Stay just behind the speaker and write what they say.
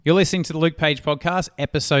You're listening to the Luke Page Podcast,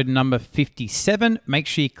 episode number 57. Make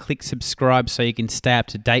sure you click subscribe so you can stay up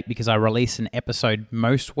to date because I release an episode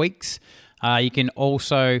most weeks. You can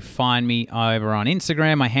also find me over on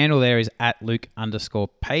Instagram. My handle there is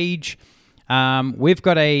 @Luke_Page. We've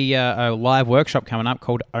got a live workshop coming up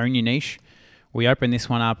called Own Your Niche. We open this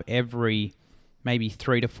one up every maybe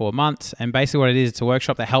 3 to 4 months. And basically what it is, it's a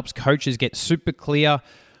workshop that helps coaches get super clear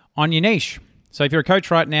on your niche. So if you're a coach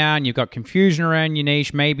right now and you've got confusion around your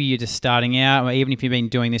niche, maybe you're just starting out, or even if you've been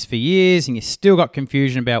doing this for years and you've still got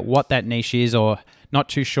confusion about what that niche is or not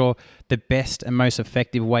too sure the best and most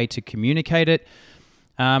effective way to communicate it.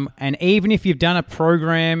 And even if you've done a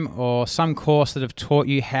program or some course that have taught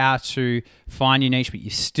you how to find your niche, but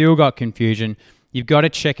you've still got confusion, you've got to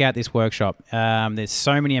check out this workshop. There's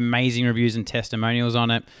so many amazing reviews and testimonials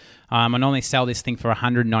on it. I normally sell this thing for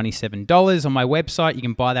 $197 on my website. You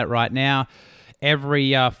can buy that right now.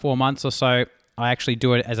 Every 4 months or so, I actually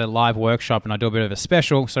do it as a live workshop and I do a bit of a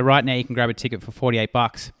special. So right now you can grab a ticket for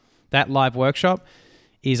 $48. That live workshop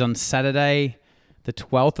is on Saturday, the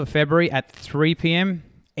 12th of February at 3 p.m.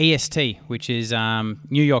 EST, which is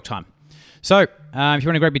New York time. So if you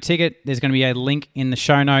want to grab your ticket, there's going to be a link in the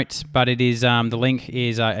show notes, but it is the link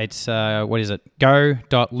is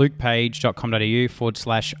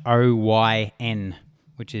go.lukepage.com.au/OYN,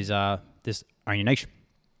 which is this Own Your Niche.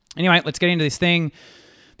 Anyway, let's get into this thing.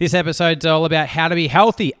 This episode's all about how to be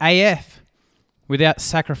healthy AF without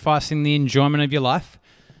sacrificing the enjoyment of your life.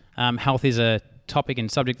 Health is a topic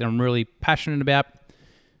and subject that I'm really passionate about.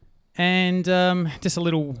 And just a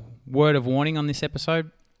little word of warning on this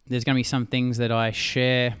episode. There's going to be some things that I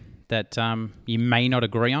share that you may not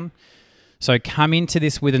agree on. So come into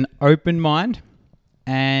this with an open mind.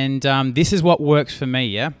 And this is what works for me,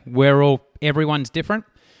 yeah? Everyone's different.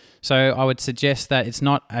 So I would suggest that it's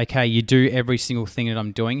not, okay, you do every single thing that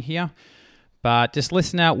I'm doing here, but just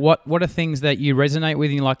listen out what are things that you resonate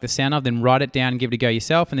with and you like the sound of, then write it down and give it a go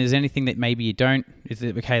yourself. And there's anything that maybe you don't, is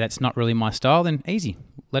it, okay, that's not really my style, then easy,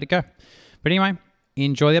 let it go. But anyway,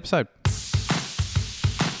 enjoy the episode.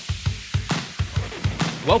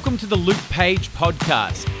 Welcome to the Luke Page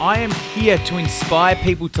Podcast. I am here to inspire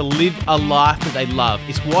people to live a life that they love.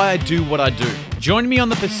 It's why I do what I do. Join me on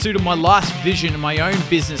the pursuit of my life's vision and my own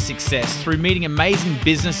business success through meeting amazing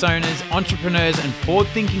business owners, entrepreneurs, and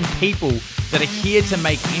forward-thinking people that are here to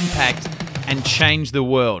make impact and change the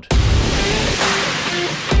world.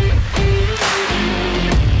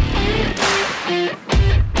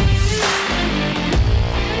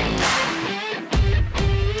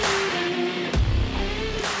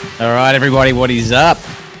 All right, everybody, what is up?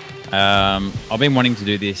 I've been wanting to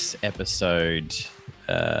do this episode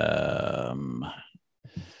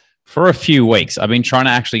for a few weeks. I've been trying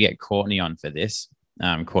to actually get Courtney on for this.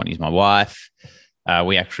 Courtney's my wife.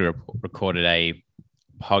 We actually recorded a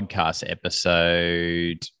podcast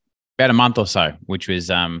episode about a month or so, which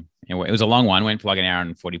was it was a long one. Went for like an hour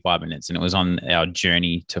and 45 minutes, and it was on our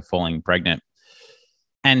journey to falling pregnant.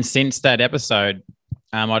 And since that episode,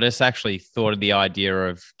 I just actually thought of the idea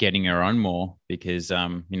of getting her on more because,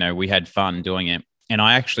 we had fun doing it. And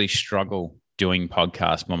I actually struggle doing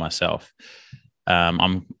podcasts by myself.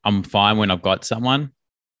 I'm fine when I've got someone.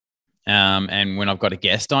 And when I've got a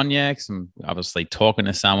guest on, because I'm obviously talking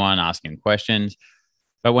to someone, asking questions.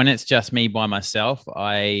 But when it's just me by myself,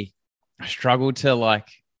 I struggle to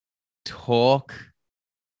talk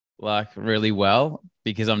really well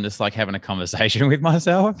because I'm just having a conversation with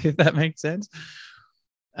myself, if that makes sense.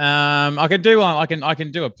 I can do a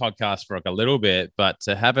podcast for a little bit, but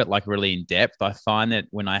to have it really in depth, I find that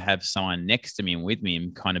when I have someone next to me and with me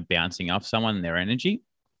and kind of bouncing off someone and their energy,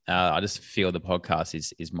 I just feel the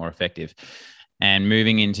podcast is more effective. And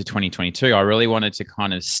moving into 2022, I really wanted to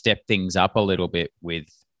kind of step things up a little bit with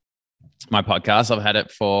my podcast. I've had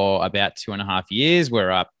it for about 2.5 years. We're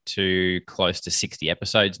up to close to 60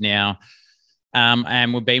 episodes now.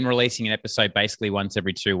 And we've been releasing an episode basically once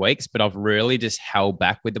every 2 weeks, but I've really just held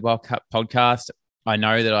back with the podcast. I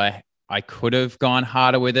know that I could have gone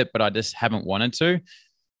harder with it, but I just haven't wanted to.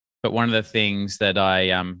 But one of the things that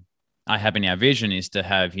I have in our vision is to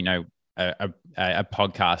have, a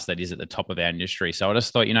podcast that is at the top of our industry. So I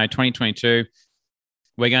just thought, 2022,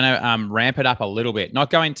 we're going to ramp it up a little bit, not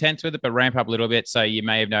go intense with it, but ramp up a little bit. So you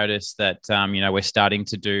may have noticed that, we're starting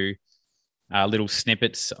to do little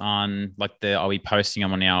snippets on I'll be posting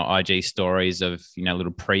them on our IG stories of,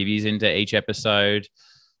 little previews into each episode.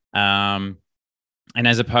 And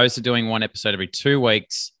as opposed to doing one episode every 2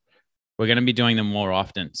 weeks, we're going to be doing them more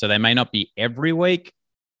often. So they may not be every week,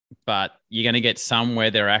 but you're going to get some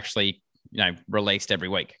where they're actually, released every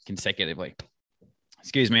week consecutively.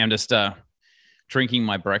 Excuse me. I'm just drinking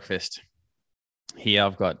my breakfast. here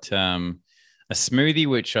I've got a smoothie,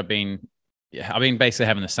 which I've been basically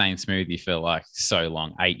having the same smoothie for like so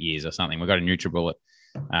long, 8 years or something. We've got a NutriBullet.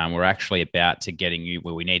 We're actually about to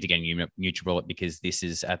we need to get a NutriBullet because this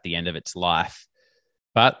is at the end of its life.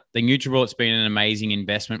 But the NutriBullet's been an amazing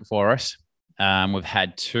investment for us. We've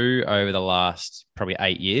had two over the last probably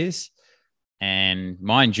 8 years. And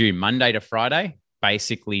mind you, Monday to Friday,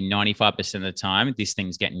 basically 95% of the time, this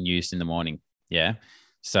thing's getting used in the morning. Yeah.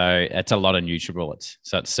 So it's a lot of NutriBullets.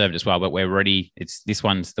 So it's served as well, but we're ready. This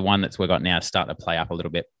one's the one we've got now starting to play up a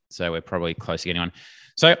little bit. So we're probably close to getting on.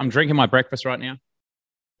 So I'm drinking my breakfast right now,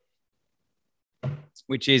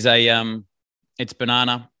 which is it's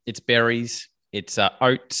banana, it's berries, it's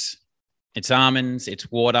oats, it's almonds,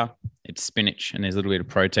 it's water, it's spinach, and there's a little bit of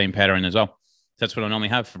protein powder in as well. So that's what I normally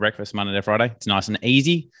have for breakfast Monday to Friday. It's nice and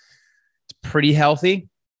easy. It's pretty healthy.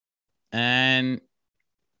 And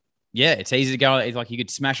yeah, it's easy to go. It's like you could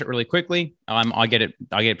smash it really quickly. I get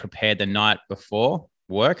it prepared the night before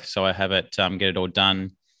work. So I have it, get it all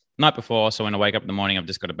done night before. So when I wake up in the morning, I've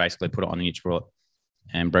just got to basically put it on the NutriBullet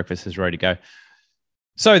and breakfast is ready to go.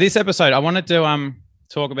 So this episode, I wanted to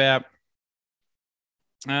talk about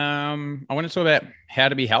how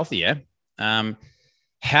to be healthy. Yeah.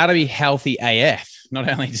 How to be healthy AF, not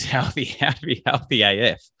only just healthy, how to be healthy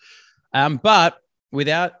AF, but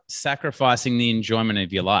without sacrificing the enjoyment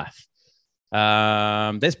of your life.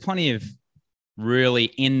 There's plenty of really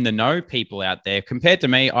in the know people out there. Compared to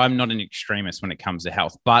me, I'm not an extremist when it comes to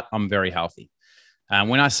health, but I'm very healthy.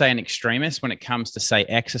 When I say an extremist, when it comes to say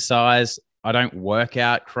exercise, I don't work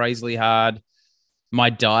out crazily hard.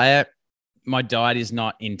 My diet is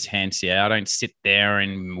not intense. Yeah, I don't sit there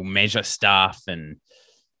and measure stuff and,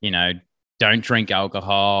 don't drink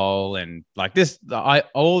alcohol and like this. I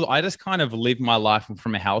just kind of live my life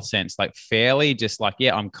from a health sense, like fairly just like,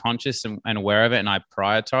 yeah, I'm conscious and aware of it and I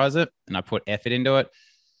prioritize it and I put effort into it.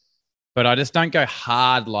 But I just don't go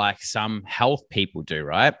hard like some health people do,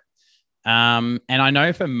 right? And I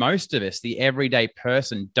know for most of us, the everyday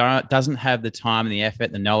person doesn't have the time and the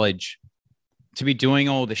effort, the knowledge to be doing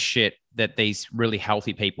all the shit that these really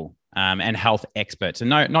healthy people and health experts, and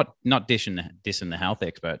no, not dissing the health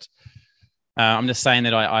experts. I'm just saying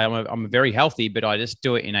that I'm very healthy, but I just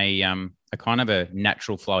do it in a kind of a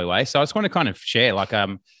natural flowy way. So I just want to kind of share. Like I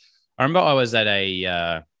remember I was at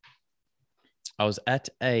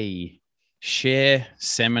a share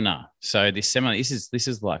seminar. So this seminar, this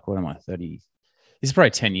is like, what am I, 30? This is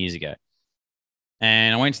probably 10 years ago.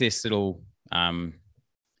 And I went to this little,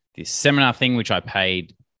 this seminar thing, which I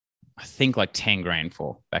paid, I think like 10 grand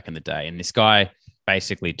for back in the day. And this guy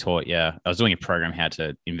basically taught you, I was doing a program, how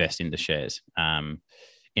to invest into shares,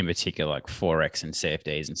 in particular, like Forex and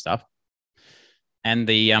CFDs and stuff. And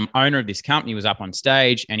the owner of this company was up on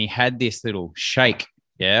stage and he had this little shake.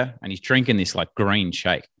 Yeah. And he's drinking this like green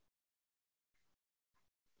shake.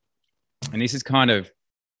 And this is kind of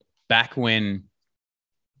back when,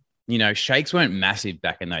 shakes weren't massive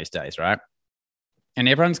back in those days, right? And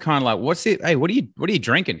everyone's kind of like, what's it? Hey, what are you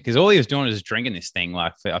drinking? Because all he was doing was drinking this thing.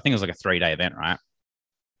 Like, I think it was like a 3-day event, right?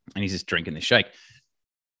 And he's just drinking this shake.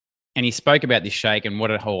 And he spoke about this shake and what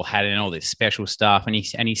it all had and all this special stuff. And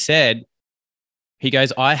he said, he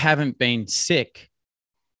goes, I haven't been sick.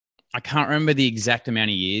 I can't remember the exact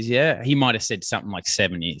amount of years. Yeah. He might've said something like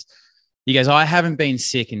 7 years. He goes, I haven't been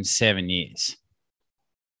sick in 7 years.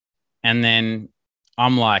 And then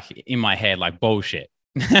I'm like, in my head, like, bullshit.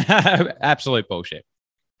 Absolute bullshit.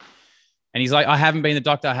 And he's like, I haven't been the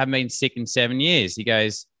doctor. I haven't been sick in 7 years. He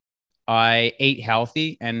goes, I eat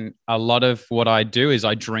healthy. And a lot of what I do is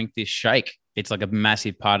I drink this shake. It's like a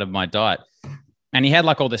massive part of my diet. And he had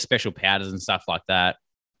like all the special powders and stuff like that.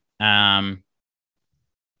 And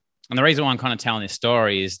the reason why I'm kind of telling this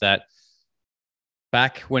story is that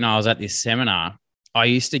back when I was at this seminar, I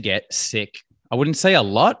used to get sick. I wouldn't say a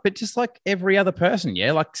lot, but just like every other person.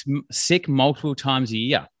 Yeah. Like sick multiple times a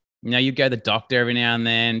year. You go to the doctor every now and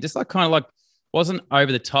then, just like kind of like wasn't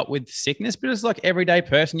over the top with sickness, but it's like everyday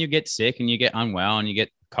person. You get sick and you get unwell and you get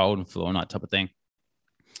cold and flu and that type of thing.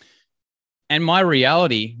 And my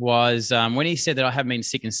reality was when he said that I haven't been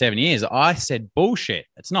sick in 7 years, I said, bullshit.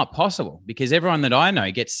 It's not possible because everyone that I know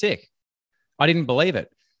gets sick. I didn't believe it.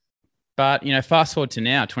 But, fast forward to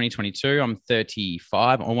now, 2022, I'm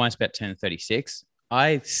 35, almost about to turn 36.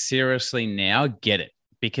 I seriously now get it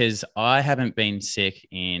because I haven't been sick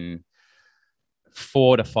in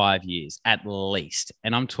 4 to 5 years at least.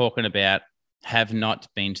 And I'm talking about have not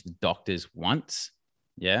been to the doctors once.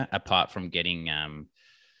 Yeah. Apart from getting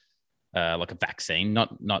like a vaccine,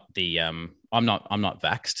 not the, I'm not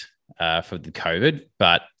vaxxed for the COVID,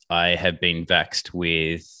 but I have been vaxxed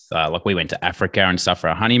with, like we went to Africa and stuff for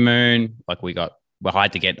our honeymoon. Like we got well, I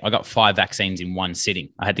got 5 vaccines in one sitting.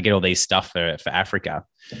 I had to get all these stuff for Africa.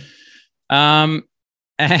 And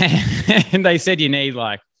they said you need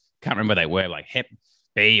can't remember what they were, like Hep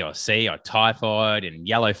B or C or typhoid and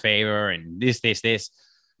yellow fever and this,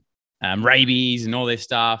 rabies and all this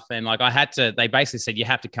stuff. And they basically said, you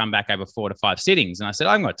have to come back over 4 to 5 sittings. And I said,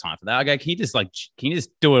 I haven't got time for that. I go, can you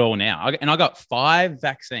just do it all now? And I got 5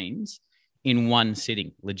 vaccines in one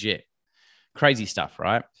sitting, legit. Crazy stuff,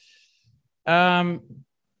 right?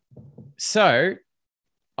 So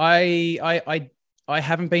I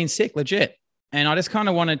haven't been sick, legit. And I just kind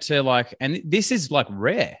of wanted to and this is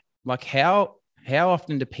rare. How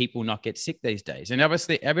often do people not get sick these days? And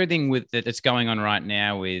obviously everything that's going on right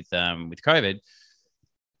now with COVID,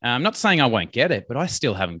 I'm not saying I won't get it, but I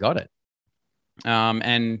still haven't got it.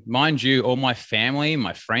 And mind you, all my family,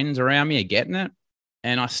 my friends around me are getting it,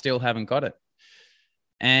 and I still haven't got it.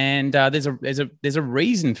 And there's a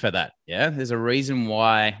reason for that. Yeah, there's a reason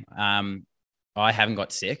why I haven't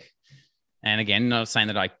got sick. And again, not saying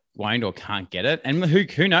that I won't or can't get it. And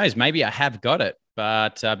who knows? Maybe I have got it,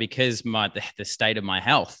 but because the state of my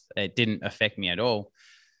health, it didn't affect me at all.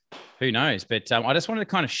 Who knows? But I just wanted to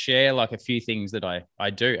kind of share a few things that I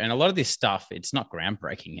do. And a lot of this stuff, it's not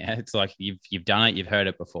groundbreaking. Yeah, it's you've done it, you've heard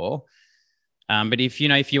it before. But if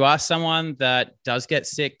you are someone that does get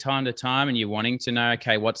sick time to time and you're wanting to know,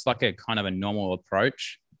 okay, what's a kind of a normal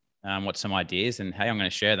approach, what's some ideas, and hey, I'm going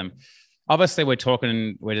to share them. Obviously,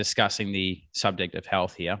 we're discussing the subject of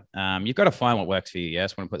health here. You've got to find what works for you. Yeah, I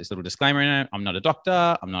just want to put this little disclaimer in it. I'm not a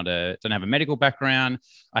doctor. Don't have a medical background.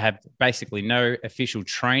 I have basically no official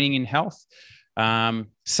training in health.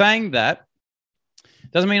 Saying that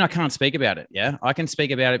doesn't mean I can't speak about it. Yeah, I can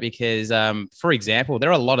speak about it because, for example,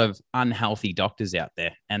 there are a lot of unhealthy doctors out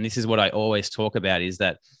there. And this is what I always talk about is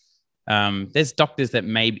that there's doctors that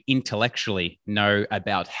may intellectually know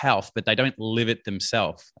about health, but they don't live it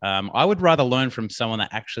themselves. I would rather learn from someone that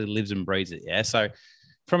actually lives and breathes it. Yeah. So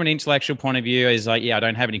from an intellectual point of view is I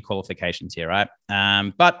don't have any qualifications here. Right.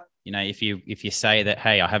 But if you say that,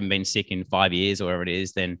 hey, I haven't been sick in 5 years or whatever it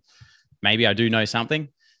is, then maybe I do know something.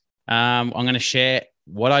 I'm going to share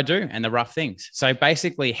what I do and the rough things. So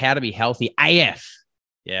basically how to be healthy AF.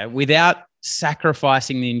 Yeah. Without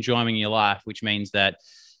sacrificing the enjoyment of your life, which means that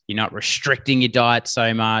you're not restricting your diet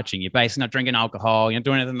so much and you're basically not drinking alcohol. You're not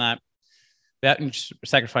doing anything that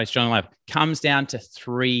sacrifice your life. Comes down to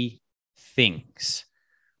 3 things: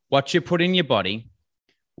 what you put in your body,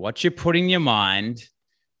 what you put in your mind,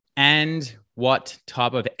 and what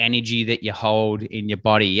type of energy that you hold in your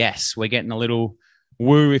body. Yes, we're getting a little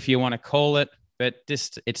woo, if you want to call it, but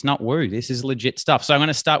it's not woo. This is legit stuff. So I'm going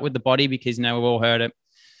to start with the body because now we've all heard it.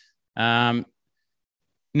 Now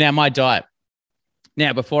my diet.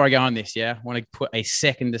 Now, before I go on this, I want to put a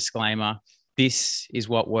second disclaimer. This is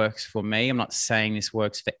what works for me. I'm not saying this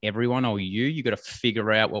works for everyone or you. You got to figure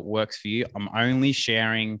out what works for you. I'm only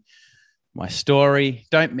sharing my story.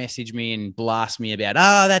 Don't message me and blast me about,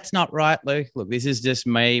 that's not right, Luke. Look, this is just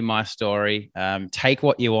me, my story. Take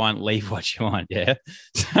what you want, leave what you want. Yeah.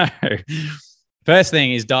 So first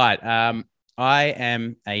thing is diet. I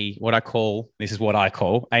am what I call a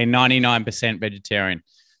 99% vegetarian.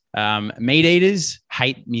 Meat eaters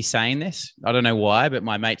hate me saying this. I don't know why, but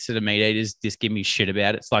my mates that are meat eaters just give me shit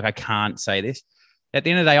about it. It's I can't say this. At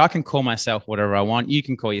the end of the day, I can call myself whatever I want. You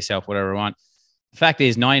can call yourself whatever I want. The fact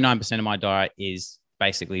is 99% of my diet is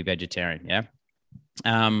basically vegetarian. Yeah.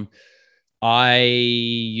 I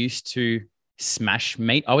used to smash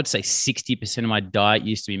meat. I would say 60% of my diet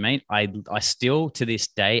used to be meat. I still to this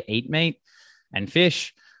day eat meat and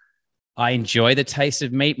fish. I enjoy the taste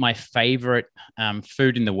of meat. My favorite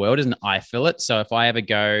food in the world is an eye fillet. So if I ever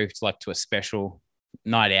go to a special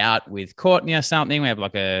night out with Courtney or something, we have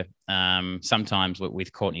sometimes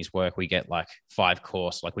with Courtney's work, we get 5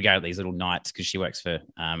 course. We go to these little nights because she works for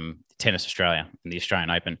Tennis Australia and the Australian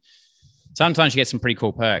Open. Sometimes you get some pretty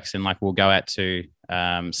cool perks and we'll go out to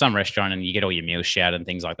some restaurant and you get all your meals shouted and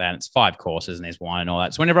things like that. And it's 5 courses and there's wine and all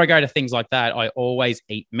that. So whenever I go to things like that, I always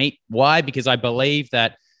eat meat. Why? Because I believe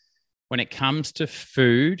that when it comes to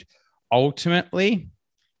food, ultimately,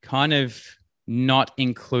 kind of not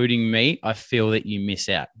including meat, I feel that you miss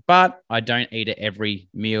out. But I don't eat it every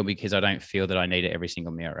meal because I don't feel that I need it every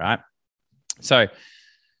single meal, right? So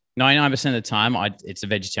 99% of the time, it's a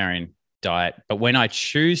vegetarian diet. But when I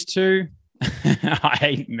choose to, I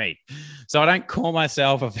eat meat. So I don't call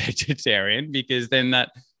myself a vegetarian because then that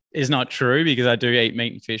is not true because I do eat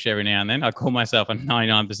meat and fish every now and then. I call myself a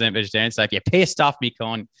 99% vegetarian. So if you're pissed off me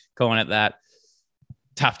calling it that,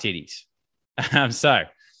 tough titties. So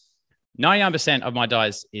 99% of my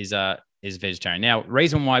diet is vegetarian. Now,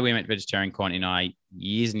 reason why we went vegetarian, Courtney and I,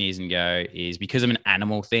 years and years ago is because of an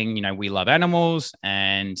animal thing. You know, we love animals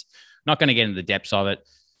and not going to get into the depths of it,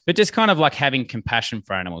 but just kind of like having compassion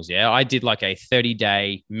for animals. Yeah. I did like a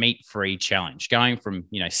 30-day meat-free challenge, going from,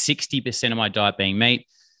 60% of my diet being meat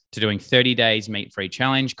to doing 30 days meat-free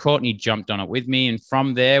challenge. Courtney jumped on it with me. And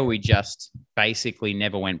from there, we just basically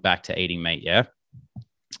never went back to eating meat. Yeah.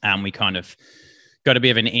 We kind of got a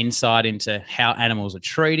bit of an insight into how animals are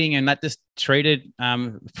treating, and that just treated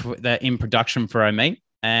in production for our meat.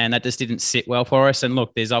 And that just didn't sit well for us. And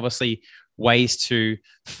look, there's obviously ways to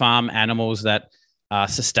farm animals that are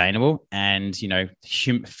sustainable and,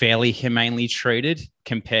 fairly humanely treated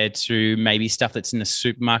compared to maybe stuff that's in the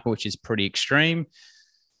supermarket, which is pretty extreme.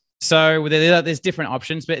 So there's different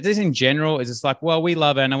options, but this in general is just like, well, we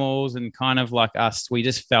love animals, and kind of like us, we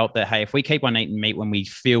just felt that, hey, if we keep on eating meat when we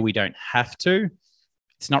feel we don't have to,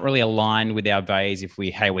 it's not really aligned with our values. If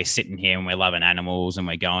we're sitting here and we're loving animals and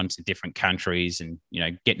we're going to different countries and,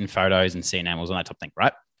 getting photos and seeing animals and that type of thing,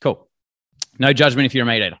 right? Cool. No judgment if you're a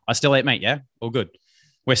meat eater. I still eat meat, yeah? All good.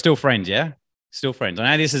 We're still friends, yeah? Still friends.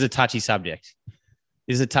 I know this is a touchy subject.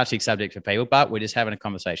 This is a touchy subject for people, but we're just having a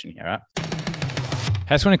conversation here, right?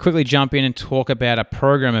 I just want to quickly jump in and talk about a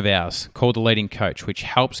program of ours called The Leading Coach, which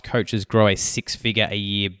helps coaches grow a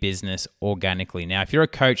 6-figure-a-year business organically. Now, if you're a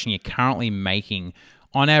coach and you're currently making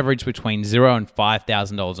on average between $0 and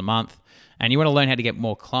 $5,000 a month, and you want to learn how to get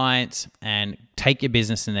more clients and take your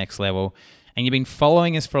business to the next level, and you've been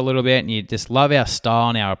following us for a little bit and you just love our style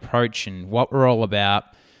and our approach and what we're all about,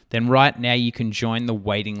 then right now you can join the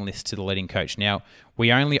waiting list to The Leading Coach. Now,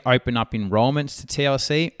 we only open up enrollments to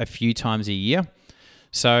TLC a few times a year.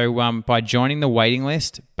 So by joining the waiting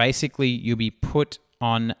list, basically you'll be put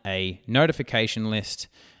on a notification list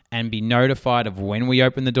and be notified of when we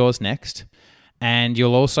open the doors next. And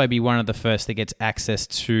you'll also be one of the first that gets access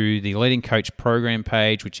to the Leading Coach program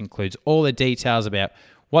page, which includes all the details about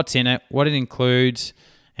what's in it, what it includes,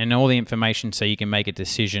 and all the information so you can make a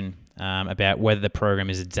decision about whether the program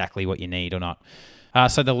is exactly what you need or not.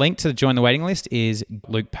 So the link to join the waiting list is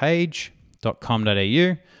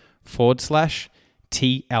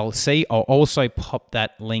lukepage.com.au/TLC. I'll also pop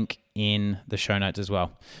that link in the show notes as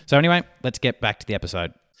well. So anyway, let's get back to the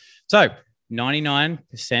episode. So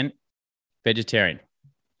 99% vegetarian.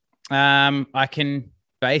 I can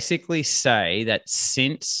basically say that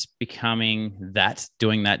since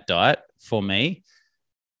doing that diet for me,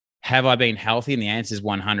 have I been healthy? And the answer is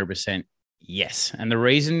 100% yes. And the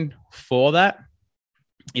reason for that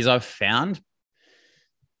is I've found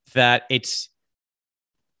that it's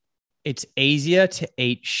easier to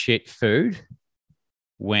eat shit food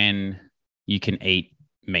when you can eat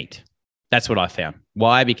meat. That's what I found.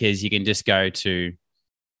 Why? Because you can just go to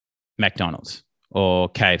McDonald's or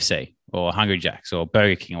KFC or Hungry Jack's or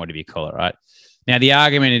Burger King or whatever you call it, right? Now, the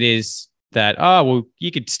argument it is that,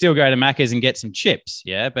 you could still go to Macca's and get some chips,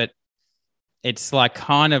 yeah? But it's like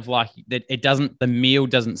kind of like that the meal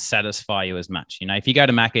doesn't satisfy you as much. If you go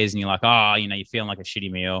to Macca's and you're like, you're feeling like a shitty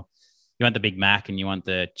meal, you want the Big Mac and you want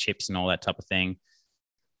the chips and all that type of thing,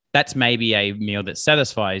 that's maybe a meal that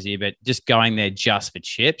satisfies you, but just going there just for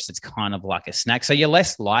chips, it's kind of like a snack. So you're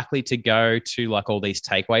less likely to go to like all these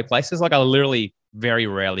takeaway places. Like I literally very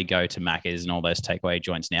rarely go to Macca's and all those takeaway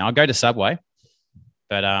joints now. I go to Subway,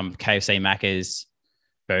 but KFC, Macca's,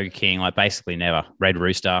 Burger King, like basically never. Red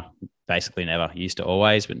Rooster, basically never. Used to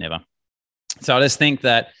always, but never. So I just think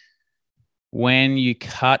that when you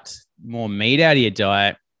cut more meat out of your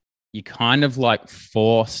diet, you're kind of like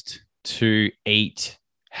forced to eat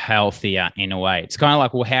healthier in a way. It's kind of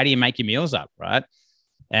like, well, how do you make your meals up, right?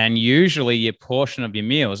 And usually your portion of your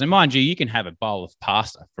meals, and mind you, you can have a bowl of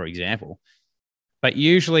pasta, for example, but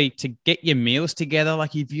usually to get your meals together,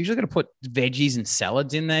 like you've usually got to put veggies and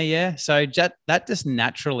salads in there, yeah? So that just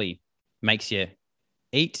naturally makes you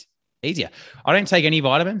eat easier. I don't take any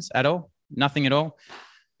vitamins at all, nothing at all.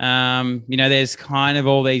 There's kind of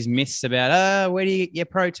all these myths about, where do you get your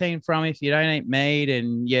protein from if you don't eat meat,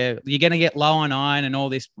 and you're going to get low on iron and all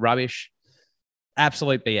this rubbish.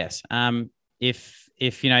 Absolute BS.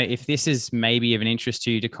 If this is maybe of an interest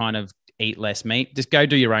to you to kind of eat less meat, just go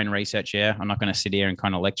do your own research. Yeah. I'm not going to sit here and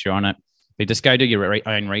kind of lecture on it, but just go do your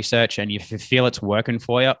own research. And if you feel it's working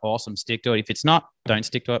for you, awesome, stick to it. If it's not, don't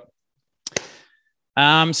stick to it.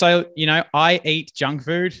 I eat junk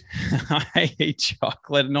food, I eat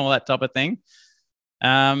chocolate and all that type of thing.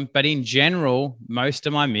 But in general, most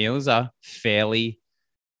of my meals are fairly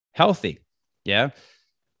healthy. Yeah.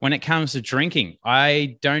 When it comes to drinking,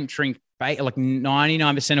 I don't drink, like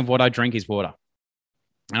 99% of what I drink is water.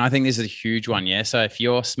 And I think this is a huge one. Yeah. So if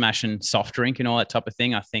you're smashing soft drink and all that type of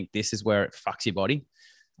thing, I think this is where it fucks your body.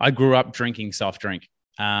 I grew up drinking soft drink.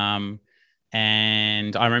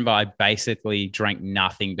 And I remember I basically drank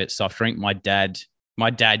nothing but soft drink. My dad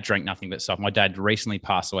drank nothing but soft. My dad recently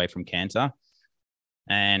passed away from cancer.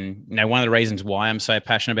 And one of the reasons why I'm so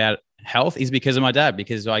passionate about health is because of my dad,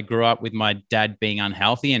 because I grew up with my dad being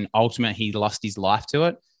unhealthy and ultimately he lost his life to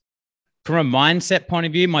it. From a mindset point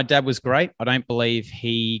of view, my dad was great. I don't believe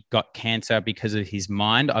he got cancer because of his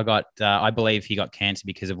mind. I believe he got cancer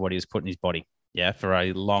because of what he was putting in his body. Yeah, for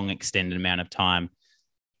a long extended amount of time.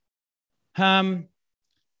 And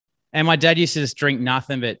my dad used to just drink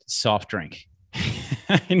nothing but soft drink.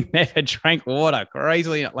 He never drank water,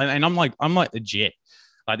 crazily. And I'm like legit.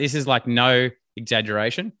 Like, this is like no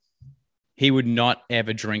exaggeration. He would not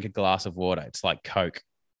ever drink a glass of water. It's like Coke,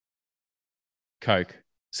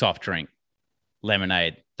 soft drink,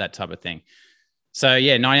 lemonade, that type of thing. So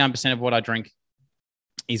yeah, 99% of what I drink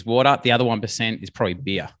is water. The other 1% is probably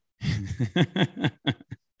beer.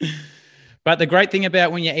 But the great thing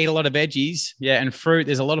about when you eat a lot of veggies, and fruit,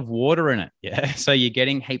 there's a lot of water in it. Yeah. So you're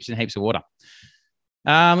getting heaps and heaps of water.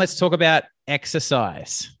 Let's talk about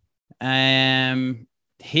exercise.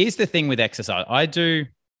 Here's the thing with exercise. I surf.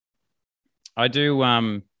 I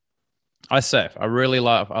love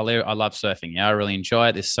surfing. Yeah, I really enjoy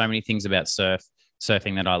it. There's so many things about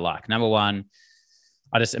surfing that I like. Number one,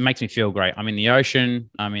 it makes me feel great. I'm in the ocean.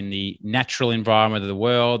 I'm in the natural environment of the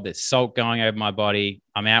world. There's salt going over my body.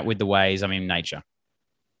 I'm out with the waves. I'm in nature.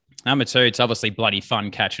 Number two, it's obviously bloody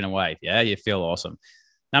fun catching a wave. Yeah, you feel awesome.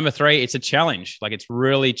 Number three, it's a challenge. Like, it's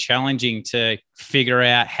really challenging to figure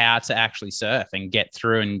out how to actually surf and get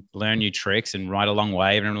through and learn new tricks and ride a long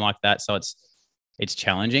wave and everything like that. So it's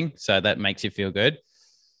challenging. So that makes you feel good.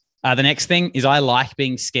 The next thing is I like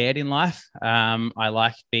being scared in life. I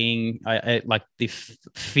like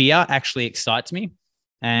fear actually excites me,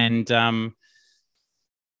 and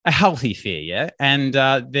a healthy fear. Yeah. And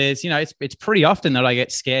there's, it's pretty often that I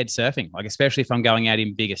get scared surfing, like, especially if I'm going out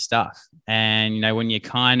in bigger stuff. And, when you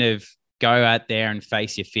kind of go out there and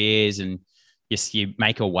face your fears and you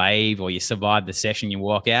make a wave or you survive the session, you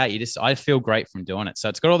walk out, I feel great from doing it. So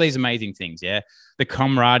it's got all these amazing things. Yeah. The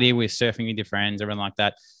camaraderie with surfing with your friends, everything like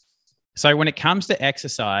that. So when it comes to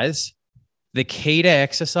exercise, the key to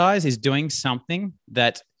exercise is doing something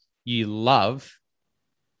that you love,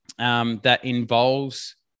 the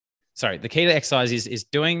key to exercise is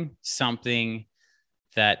doing something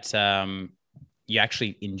that you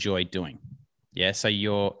actually enjoy doing. Yeah. So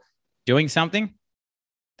you're doing something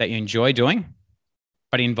that you enjoy doing,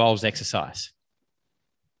 but it involves exercise.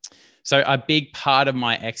 So a big part of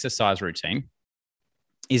my exercise routine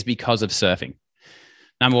is because of surfing.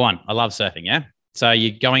 Number one, I love surfing. Yeah. So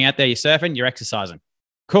you're going out there, you're surfing, you're exercising.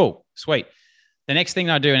 Cool. Sweet. The next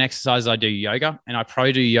thing I do in exercise, I do yoga, and I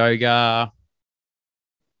probably do yoga,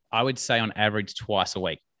 I would say on average twice a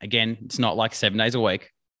week. Again, it's not like 7 days a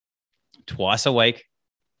week, twice a week.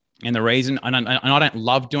 And the reason, and I don't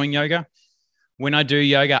love doing yoga. When I do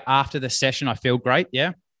yoga after the session, I feel great.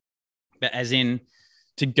 Yeah. But as in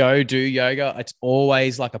to go do yoga, it's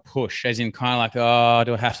always like a push, as in kind of like, oh,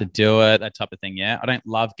 do I have to do it? That type of thing. Yeah. I don't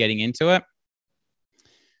love getting into it.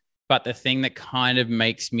 But the thing that kind of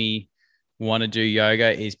makes me want to do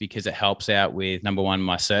yoga is because it helps out with, number one,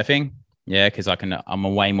 my surfing. Yeah. Because I'm a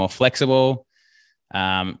way more flexible.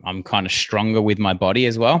 I'm kind of stronger with my body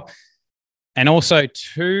as well. And also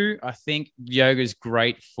too, I think yoga is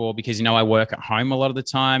great because, I work at home a lot of the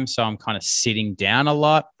time. So I'm kind of sitting down a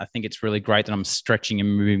lot. I think it's really great that I'm stretching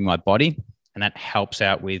and moving my body. And that helps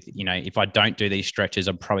out with, if I don't do these stretches,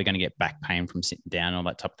 I'm probably going to get back pain from sitting down and all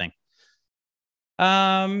that type of thing.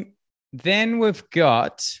 Then we've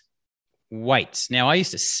got weights. Now, I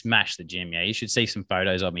used to smash the gym. Yeah, you should see some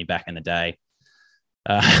photos of me back in the day.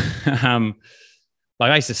 Like,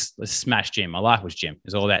 I used to smash gym. My life was gym. It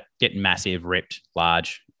was all about getting massive, ripped,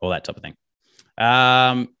 large, all that type of thing.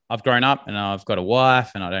 I've grown up and I've got a wife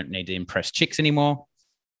and I don't need to impress chicks anymore.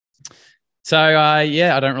 So,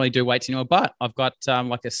 I don't really do weights anymore, but I've got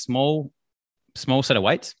like a small set of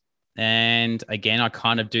weights. And again, I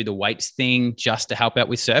kind of do the weights thing just to help out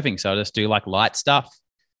with surfing. So I just do like light stuff.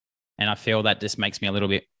 And I feel that just makes me a little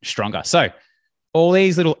bit stronger. So all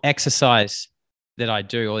these little exercises that I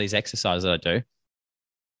do,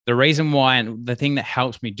 the reason why, and the thing that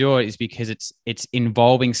helps me do it, is because it's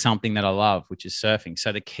involving something that I love, which is surfing.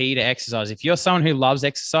 So the key to exercise, if you're someone who loves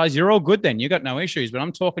exercise, you're all good then. You've got no issues. But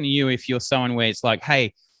I'm talking to you if you're someone where it's like,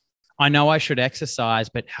 hey, I know I should exercise,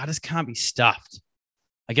 but I just can't be stuffed.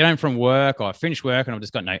 I get home from work or I finish work and I've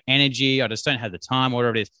just got no energy. I just don't have the time,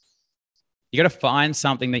 whatever it is. You got to find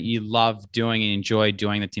something that you love doing and enjoy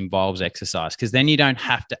doing that involves exercise, because then you don't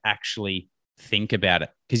have to actually think about it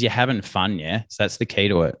because you're having fun. Yeah. So that's the key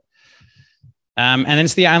to it. And then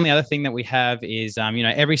it's the only other thing that we have is,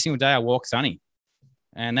 every single day I walk Sonny.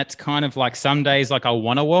 And that's kind of like some days like I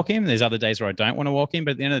want to walk him. There's other days where I don't want to walk him.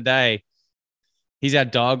 But at the end of the day, he's our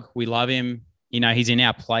dog. We love him. He's in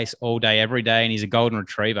our place all day, every day, and he's a golden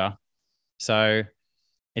retriever. So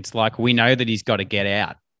it's like we know that he's got to get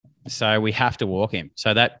out. So we have to walk him.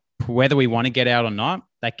 So that whether we want to get out or not,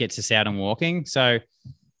 that gets us out and walking. So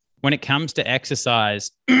when it comes to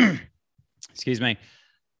exercise, excuse me,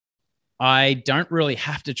 I don't really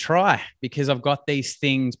have to try because I've got these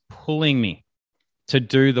things pulling me to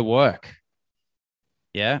do the work.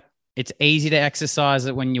 Yeah. It's easy to exercise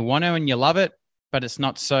it when you want to and you love it, but it's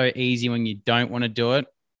not so easy when you don't want to do it.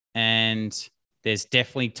 And there's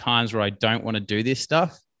definitely times where I don't want to do this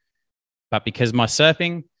stuff. But because of my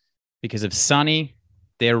surfing, because of Sonny,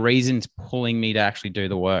 there are reasons pulling me to actually do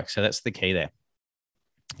the work. So that's the key there.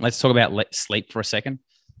 Let's talk about sleep for a second.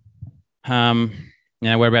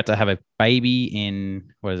 We're about to have a baby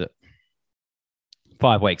in,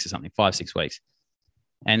 5 weeks or something, 5-6 weeks.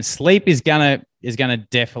 And sleep is gonna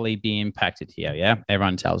definitely be impacted here. Yeah,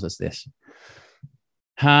 everyone tells us this.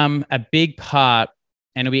 A big part,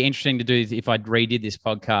 and it'll be interesting to do if I redid this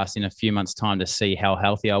podcast in a few months' time to see how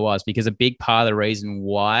healthy I was, because a big part of the reason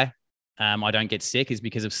why I don't get sick is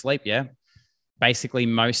because of sleep. Yeah, basically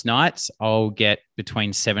most nights I'll get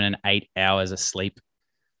between 7 and 8 hours of sleep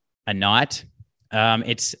a night.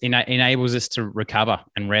 It enables us to recover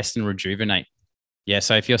and rest and rejuvenate. Yeah.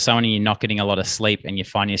 So if you're someone and you're not getting a lot of sleep and you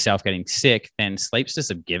find yourself getting sick, then sleep's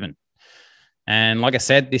just a given. And like I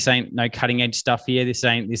said, this ain't no cutting edge stuff here. This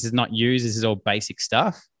is not used. This is all basic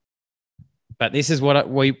stuff. But this is what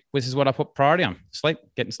I put priority on: sleep,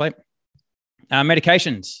 getting sleep.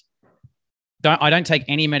 Medications. I don't take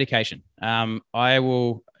any medication. I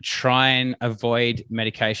will try and avoid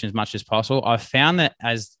medication as much as possible. I've found that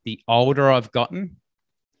as the older I've gotten,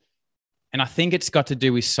 and I think it's got to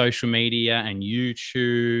do with social media and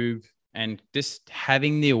YouTube and just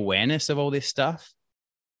having the awareness of all this stuff.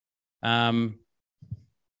 I've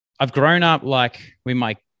grown up like with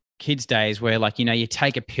my kids' days where you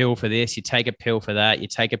take a pill for this, you take a pill for that, you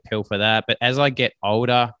take a pill for that. But as I get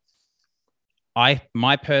older,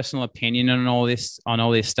 my personal opinion on all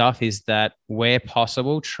this stuff is that where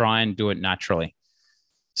possible, try and do it naturally.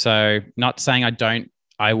 So not saying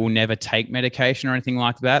I will never take medication or anything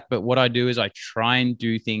like that. But what I do is I try and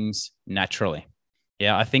do things naturally.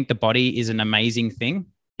 Yeah. I think the body is an amazing thing.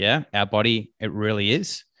 Yeah. Our body, it really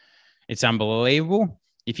is. It's unbelievable.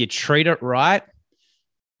 If you treat it right,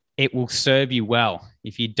 it will serve you well.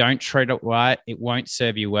 If you don't treat it right, it won't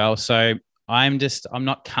serve you well. So I'm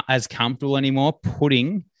not as comfortable anymore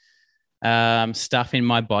putting stuff in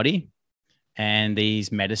my body and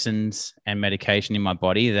these medicines and medication in my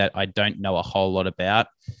body that I don't know a whole lot about.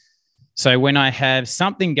 So when I have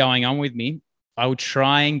something going on with me, I will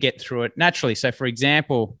try and get through it naturally. So for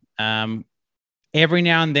example, every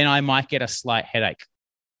now and then I might get a slight headache.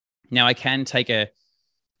 Now I can take a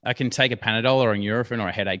Panadol or a Nurofen or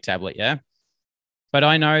a headache tablet, yeah. But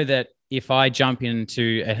I know that if I jump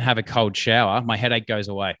into and have a cold shower, my headache goes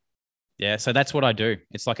away. Yeah, so that's what I do.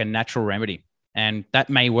 It's like a natural remedy. And that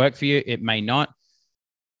may work for you, it may not.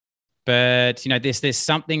 But there's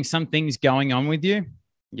some things going on with you.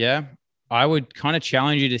 Yeah. I would kind of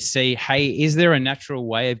challenge you to see, hey, is there a natural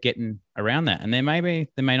way of getting around that? And there may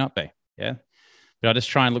not be. Yeah. But I just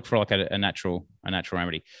try and look for like a natural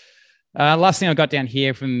remedy. Last thing I got down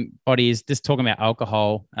here from body is just talking about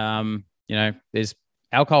alcohol. There's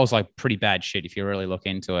alcohol is like pretty bad shit if you really look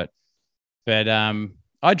into it. But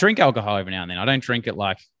I drink alcohol every now and then. I don't drink it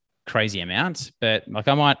like crazy amounts, but like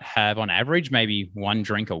I might have on average maybe 1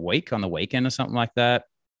 drink a week on the weekend or something like that.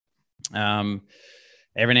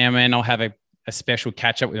 Every now and then I'll have a special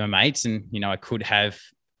catch up with my mates, and I could have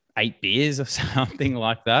 8 beers or something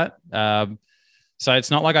like that. So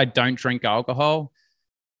it's not like I don't drink alcohol.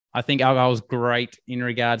 I think alcohol is great in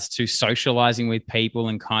regards to socializing with people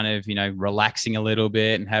and kind of, relaxing a little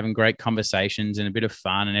bit and having great conversations and a bit of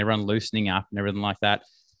fun and everyone loosening up and everything like that.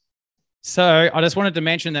 So I just wanted to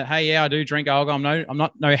mention that, hey, yeah, I do drink alcohol. I'm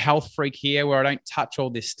not no health freak here where I don't touch all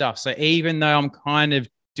this stuff. So even though I'm kind of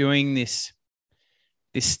doing this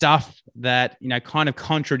stuff that, kind of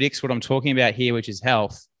contradicts what I'm talking about here, which is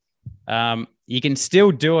health, you can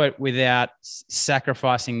still do it without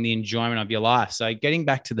sacrificing the enjoyment of your life. So getting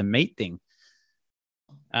back to the meat thing,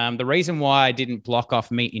 the reason why I didn't block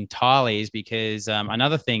off meat entirely is because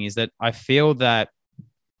another thing is that I feel that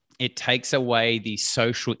it takes away the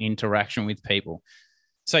social interaction with people.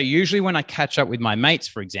 So usually when I catch up with my mates,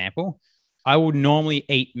 for example, I would normally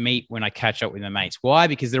eat meat when I catch up with my mates. Why?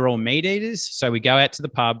 Because they're all meat eaters. So we go out to the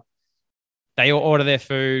pub, they all order their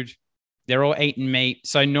food. They're all eating meat.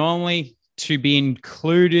 So normally to be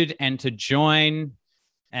included and to join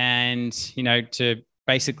and, to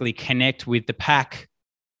basically connect with the pack,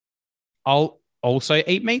 I'll also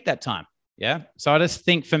eat meat that time. Yeah. So I just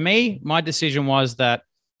think for me, my decision was that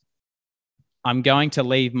I'm going to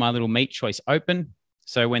leave my little meat choice open.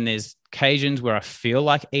 So when there's occasions where I feel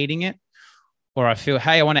like eating it, or I feel,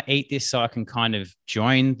 hey, I want to eat this so I can kind of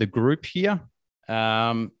join the group here.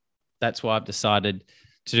 That's why I've decided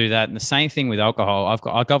to do that. And the same thing with alcohol.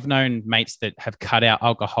 I've known mates that have cut out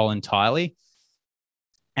alcohol entirely.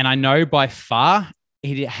 And I know by far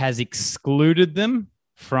it has excluded them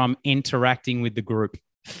from interacting with the group.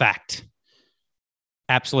 Fact.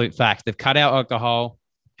 Absolute fact. They've cut out alcohol,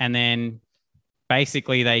 and then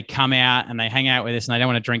basically they come out and they hang out with us and they don't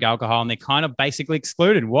want to drink alcohol, and they're kind of basically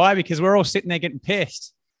excluded. Why? Because we're all sitting there getting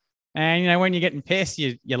pissed. And, when you're getting pissed,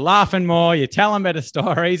 you're laughing more, you're telling better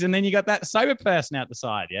stories, and then you got that sober person out the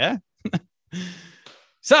side, yeah?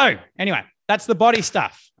 So anyway, that's the body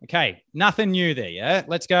stuff. Okay, nothing new there, yeah?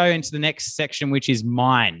 Let's go into the next section, which is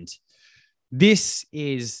mind. This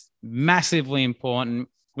is massively important.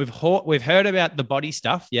 We've heard about the body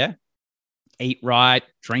stuff, yeah? Eat right,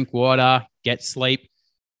 drink water, get sleep,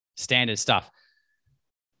 standard stuff.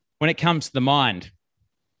 When it comes to the mind,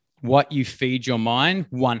 what you feed your mind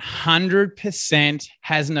 100%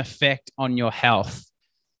 has an effect on your health.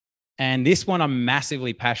 And this one I'm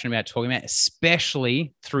massively passionate about talking about,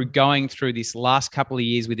 especially through going through this last couple of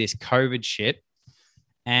years with this COVID shit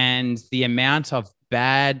and the amount of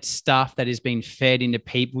bad stuff that has been fed into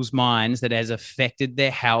people's minds that has affected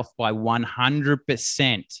their health by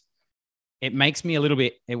 100%. It makes me a little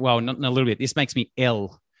bit, well, not a little bit, this makes me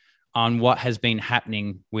ill on what has been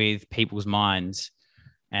happening with people's minds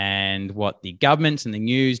and what the governments and the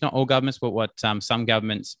news, not all governments, but what some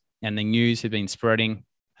governments and the news have been spreading.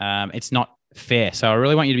 It's not fair. So I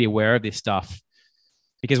really want you to be aware of this stuff,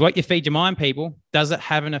 because what you feed your mind, people, does it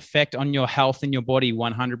have an effect on your health and your body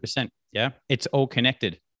 100%? Yeah, it's all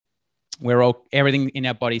connected. Everything in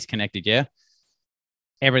our body is connected. Yeah,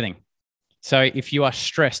 everything. So if you are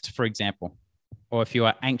stressed, for example, or if you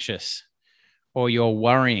are anxious or you're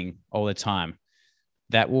worrying all the time,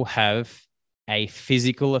 that will have a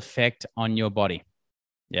physical effect on your body.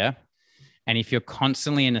 Yeah. And if you're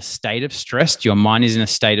constantly in a state of stress, your mind is in a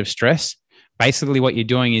state of stress. Basically what you're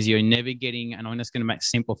doing is you're never getting, and I'm just going to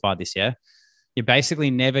simplify this. Yeah. You're basically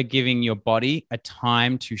never giving your body a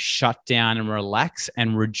time to shut down and relax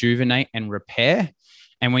and rejuvenate and repair.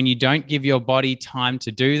 And when you don't give your body time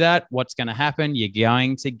to do that, what's going to happen? You're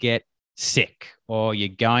going to get sick, or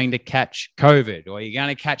you're going to catch COVID, or you're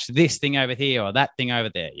going to catch this thing over here or that thing over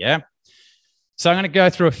there. Yeah. So I'm going to go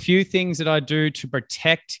through a few things that I do to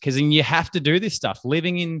protect, because you have to do this stuff.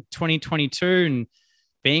 Living in 2022 and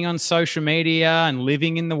being on social media and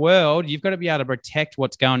living in the world, you've got to be able to protect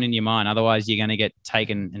what's going in your mind. Otherwise, you're going to get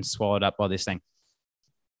taken and swallowed up by this thing.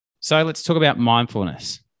 So let's talk about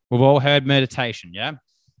mindfulness. We've all heard meditation, yeah?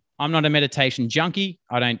 I'm not a meditation junkie.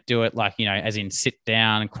 I don't do it like, as in sit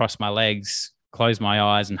down and cross my legs, close my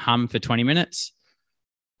eyes and hum for 20 minutes.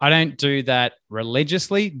 I don't do that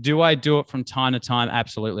religiously. Do I do it from time to time?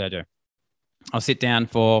 Absolutely, I do. I'll sit down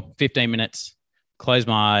for 15 minutes, close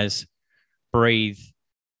my eyes, breathe,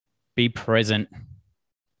 be present,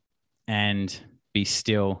 and be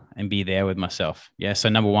still and be there with myself. Yeah. So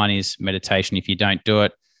number one is meditation. If you don't do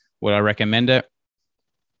it, would I recommend it?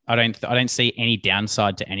 I don't see any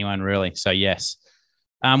downside to anyone really. So yes.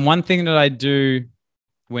 One thing that I do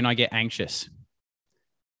when I get anxious,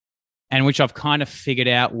 and which I've kind of figured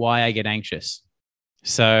out why I get anxious.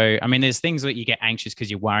 So, I mean, there's things that you get anxious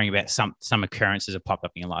because you're worrying about some occurrences that popped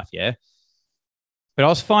up in your life. Yeah. But I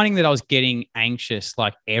was finding that I was getting anxious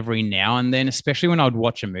like every now and then, especially when I would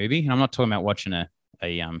watch a movie. And I'm not talking about watching a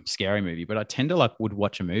scary movie, but I tend to would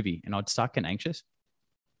watch a movie and I'd start getting anxious.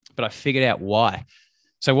 But I figured out why.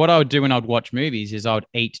 So what I would do when I'd watch movies is I would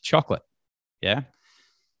eat chocolate. Yeah.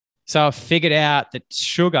 So I figured out that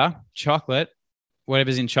sugar, chocolate,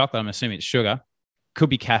 whatever's in chocolate, I'm assuming it's sugar,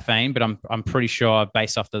 could be caffeine, but I'm pretty sure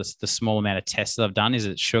based off the small amount of tests that I've done is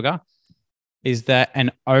it's sugar, is that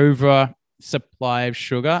an oversupply of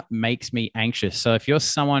sugar makes me anxious. So if you're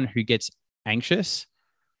someone who gets anxious,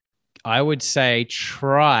 I would say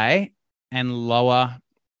try and lower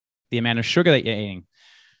the amount of sugar that you're eating.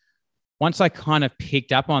 Once I kind of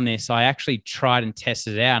picked up on this, I actually tried and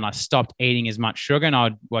tested it out and I stopped eating as much sugar, and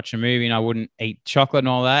I'd watch a movie and I wouldn't eat chocolate and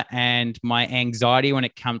all that. And my anxiety when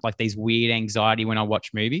it comes these weird anxiety when I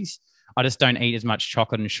watch movies, I just don't eat as much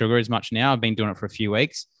chocolate and sugar as much now. I've been doing it for a few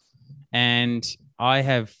weeks and I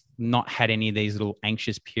have not had any of these little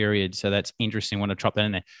anxious periods. So that's interesting. I want to drop that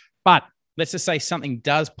in there. But let's just say something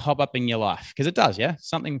does pop up in your life, because it does, yeah?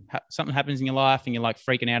 Something happens in your life and you're like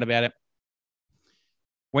freaking out about it.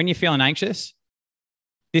 When you're feeling anxious,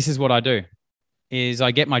 this is what I do, is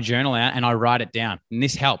I get my journal out and I write it down. And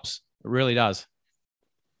this helps. It really does.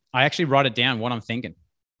 I actually write it down, what I'm thinking.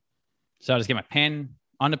 So I just get my pen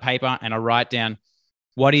onto paper and I write down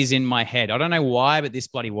what is in my head. I don't know why, but this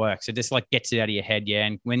bloody works. It just like gets it out of your head. Yeah.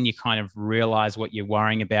 And when you kind of realize what you're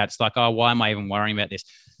worrying about, it's like, oh, why am I even worrying about this?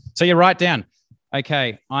 So you write down,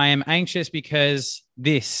 okay, I am anxious because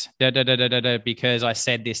this, because I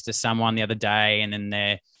said this to someone the other day and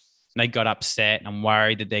then they got upset and I'm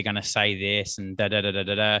worried that they're going to say this and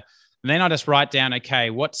And then I just write down, okay,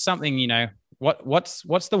 what's something, you know,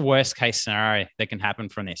 what's the worst case scenario that can happen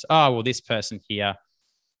from this? Oh, well, this person here,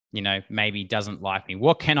 you know, maybe doesn't like me.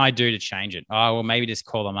 What can I do to change it? Oh, well, maybe just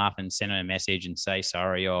call them up and send them a message and say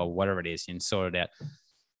sorry or whatever it is and sort it out.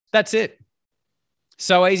 That's it.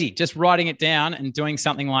 So easy, just writing it down and doing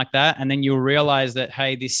something like that. And then you'll realize that,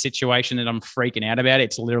 hey, this situation that I'm freaking out about,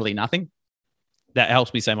 it's literally nothing. That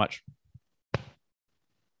helps me so much.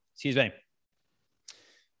 Excuse me.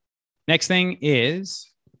 Next thing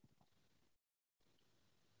is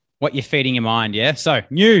what you're feeding your mind. Yeah. So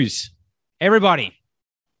news, everybody,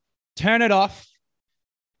 turn it off.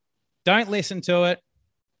 Don't listen to it.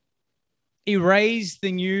 Erase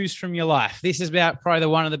the news from your life. This is about probably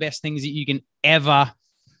one of the best things that you can ever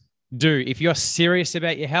do. If you're serious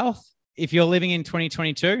about your health, if you're living in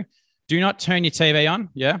 2022, do not turn your TV on.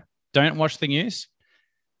 Yeah. Don't watch the news.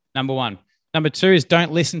 Number one. Number two is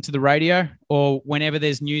don't listen to the radio, or whenever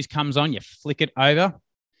there's news comes on, you flick it over.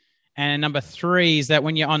 And number three is that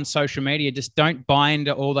when you're on social media, just don't buy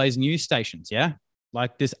into all those news stations. Yeah.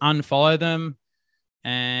 Like just unfollow them.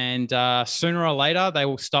 And sooner or later, they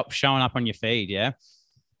will stop showing up on your feed. Yeah.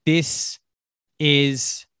 This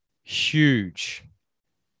is huge.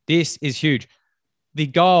 This is huge. The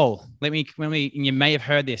goal, you may have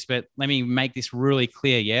heard this, but let me make this really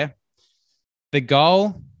clear. Yeah. The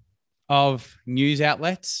goal of news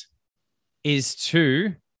outlets is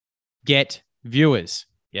to get viewers.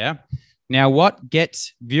 Yeah. Now, what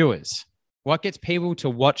gets viewers? What gets people to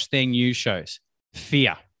watch their news shows?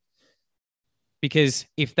 Fear. Because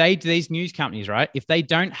if these news companies, right, if they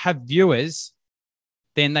don't have viewers,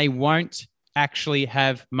 then they won't actually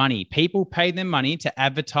have money. People pay them money to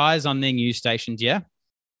advertise on their news stations, yeah,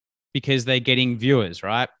 because they're getting viewers,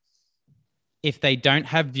 right? If they don't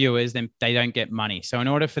have viewers, then they don't get money. So in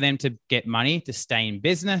order for them to get money to stay in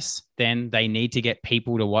business, then they need to get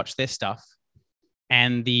people to watch their stuff.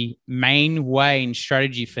 And the main way and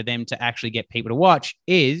strategy for them to actually get people to watch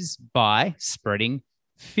is by spreading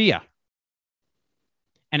fear.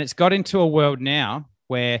 And it's got into a world now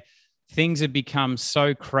where things have become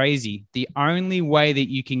so crazy. The only way that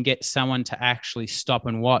you can get someone to actually stop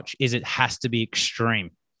and watch is it has to be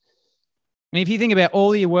extreme. And if you think about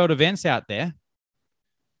all your world events out there,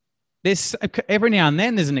 there's every now and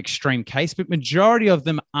then there's an extreme case, but majority of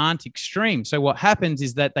them aren't extreme. So what happens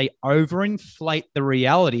is that they overinflate the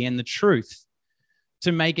reality and the truth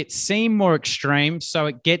to make it seem more extreme so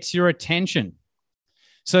it gets your attention.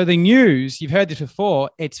 So the news, you've heard this before,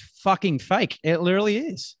 it's fucking fake. It literally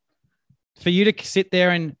is. For you to sit there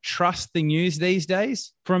and trust the news these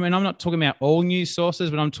days, and I'm not talking about all news sources,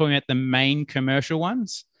 but I'm talking about the main commercial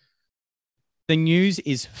ones. The news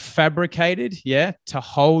is fabricated, yeah, to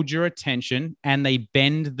hold your attention, and they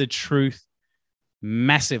bend the truth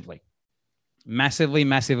massively. Massively,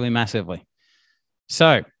 massively, massively.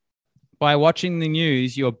 So by watching the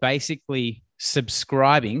news, you're basically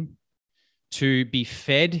subscribing to be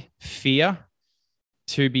fed fear,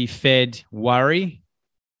 to be fed worry,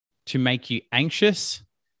 to make you anxious,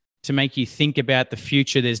 to make you think about the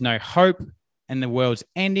future. There's no hope and the world's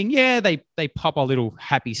ending. Yeah, they pop a little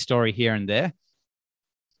happy story here and there.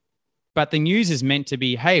 But the news is meant to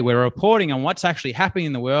be, hey, we're reporting on what's actually happening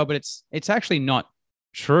in the world, but it's actually not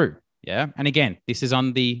true. Yeah. And again, this is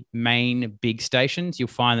on the main big stations. You'll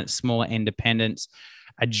find that smaller independents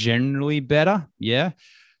are generally better. Yeah.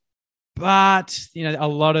 But, you know, a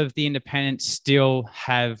lot of the independents still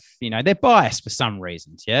have, you know, they're biased for some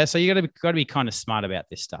reasons. Yeah. So you got to be kind of smart about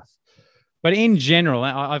this stuff. But in general,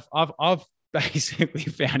 I've basically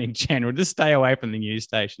found in general, just stay away from the news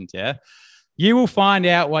stations. Yeah. You will find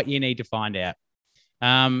out what you need to find out.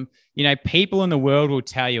 You know, people in the world will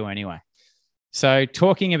tell you anyway. So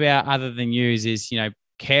talking about other than news is, you know,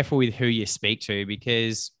 careful with who you speak to,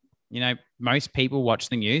 because, you know, most people watch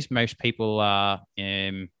the news. Most people are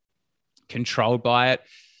controlled by it.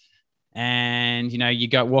 And, you know, you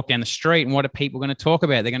go walk down the street and what are people going to talk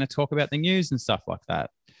about? They're going to talk about the news and stuff like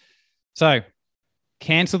that. So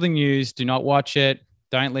cancel the news. Do not watch it.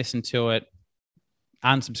 Don't listen to it.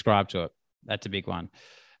 Unsubscribe to it. That's a big one.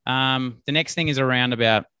 The next thing is around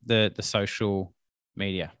about the social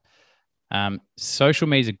media. Social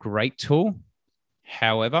media is a great tool.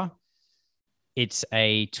 However, it's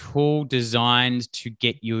a tool designed to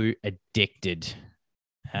get you addicted.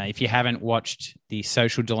 If you haven't watched The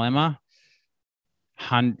Social Dilemma,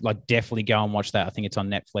 definitely go and watch that. I think it's on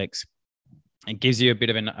Netflix. It gives you a bit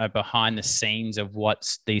of a behind the scenes of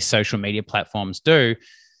what these social media platforms do.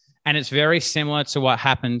 And it's very similar to what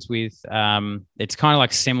happens with, it's kind of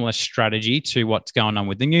like similar strategy to what's going on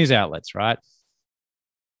with the news outlets, right?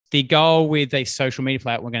 The goal with a social media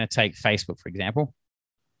platform, we're going to take Facebook, for example,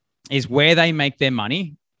 is where they make their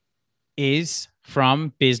money is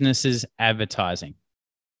from businesses advertising.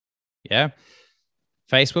 Yeah.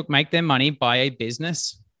 Facebook make their money by a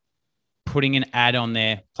business putting an ad on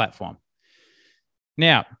their platform.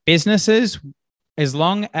 Now, businesses, as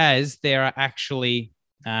long as there are actually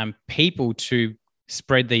people to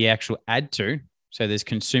spread the actual ad to, so there's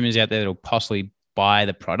consumers out there that will possibly buy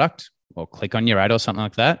the product or click on your ad or something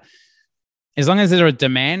like that. As long as there's a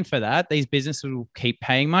demand for that, these businesses will keep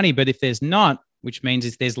paying money. But if there's not, which means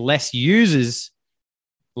if there's less users,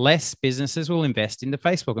 less businesses will invest into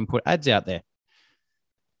Facebook and put ads out there.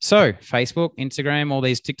 So Facebook, Instagram, all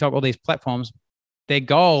these TikTok, all these platforms, their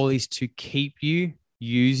goal is to keep you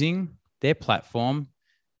using their platform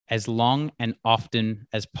as long and often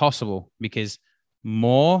as possible, because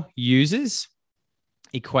more users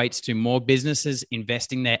equates to more businesses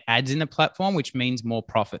investing their ads in the platform, which means more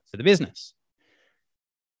profit for the business.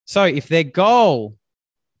 So if their goal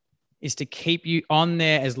is to keep you on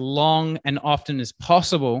there as long and often as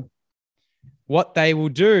possible, what they will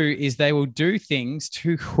do is they will do things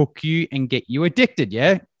to hook you and get you addicted.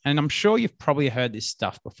 Yeah. And I'm sure you've probably heard this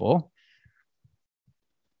stuff before,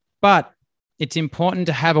 but it's important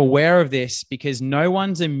to have aware of this because no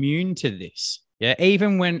one's immune to this. Yeah.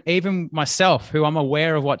 Even myself, who I'm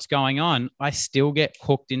aware of what's going on, I still get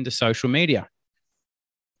hooked into social media.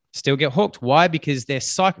 Still get hooked. Why? Because they're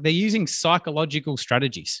using psychological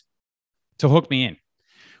strategies to hook me in.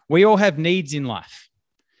 We all have needs in life.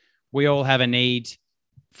 We all have a need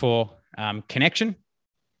for connection.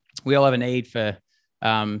 We all have a need for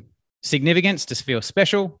significance, to feel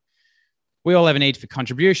special. We all have a need for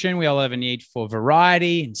contribution. We all have a need for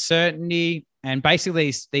variety and certainty. And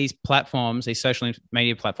basically, these platforms, these social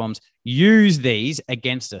media platforms, use these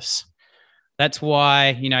against us. That's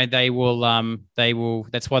why, they will,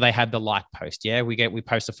 that's why they have the like post. Yeah. We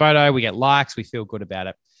post a photo, we get likes, we feel good about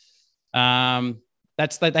it.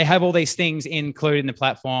 They have all these things included in the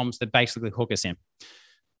platforms that basically hook us in.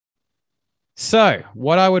 So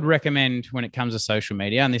what I would recommend when it comes to social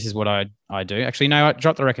media, and this is what I do. Actually, no,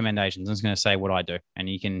 drop the recommendations. I'm just going to say what I do, and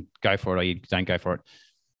you can go for it or you don't go for it.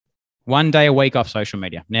 1 day a week off social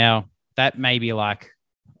media. Now, that may be like,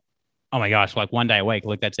 oh my gosh, like 1 day a week.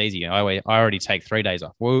 Look, that's easy. I already take 3 days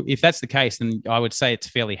off. Well, if that's the case, then I would say it's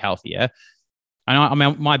fairly healthy. Yeah. I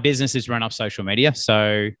mean, my business is run off social media.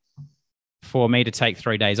 So for me to take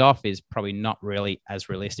 3 days off is probably not really as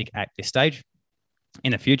realistic at this stage.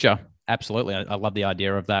 In the future, absolutely. I love the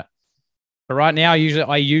idea of that. But right now,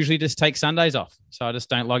 I usually just take Sundays off. So I just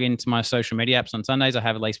don't log into my social media apps on Sundays. I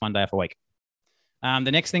have at least 1 day off a week.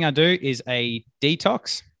 The next thing I do is a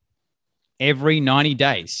detox every 90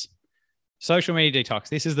 days. Social media detox.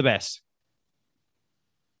 This is the best.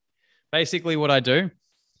 Basically, what I do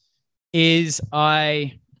is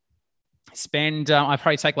I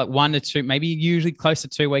probably take like 1 to 2, maybe usually close to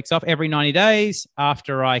 2 weeks off every 90 days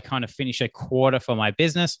after I kind of finish a quarter for my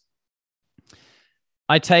business.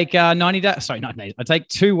 I take 90 days. Sorry, not days. I take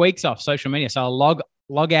 2 weeks off social media. So I'll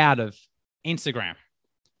log out of Instagram,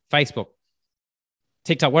 Facebook,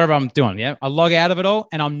 TikTok, whatever I'm doing. Yeah. I log out of it all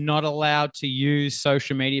and I'm not allowed to use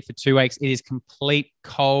social media for 2 weeks. It is complete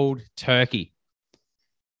cold turkey.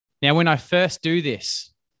 Now, when I first do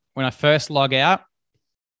this, when I first log out,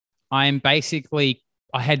 I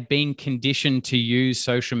had been conditioned to use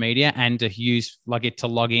social media and to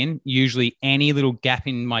log in. Usually any little gap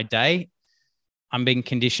in my day, I'm being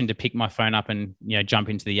conditioned to pick my phone up and, jump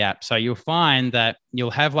into the app. So you'll find that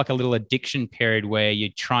you'll have like a little addiction period where you're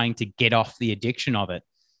trying to get off the addiction of it.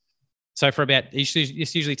 So this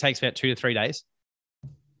usually takes about 2 to 3 days.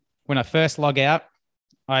 When I first log out,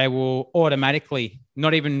 I will automatically,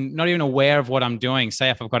 not even aware of what I'm doing. Say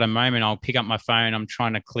if I've got a moment, I'll pick up my phone. I'm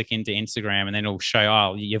trying to click into Instagram and then it'll show,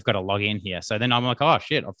 oh, you've got to log in here. So then I'm like, oh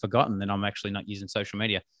shit, I've forgotten. Then I'm actually not using social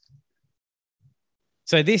media.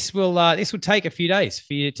 So this will take a few days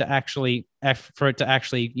for it to actually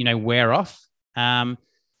wear off. But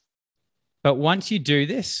once you do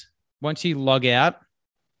this, once you log out,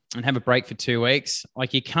 and have a break for 2 weeks,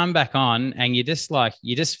 like you come back on and you just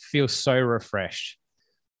feel so refreshed.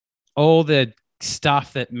 All the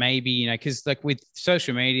stuff that maybe, because like with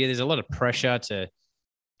social media, there's a lot of pressure to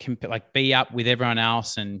be up with everyone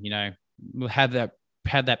else and, have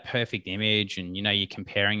that perfect image and, you're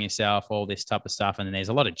comparing yourself, all this type of stuff. And then there's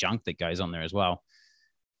a lot of junk that goes on there as well.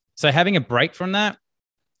 So having a break from that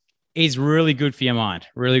is really good for your mind,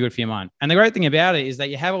 really good for your mind. And the great thing about it is that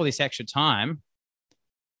you have all this extra time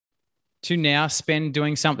to now spend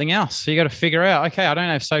doing something else. So you got to figure out, okay, I don't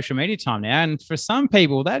have social media time now. And for some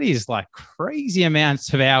people, that is like crazy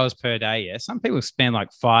amounts of hours per day. Yeah. Some people spend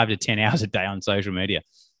like 5 to 10 hours a day on social media.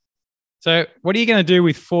 So what are you going to do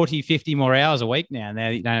with 40, 50 more hours a week now that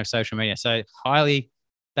you don't have social media? So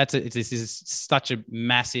this is such a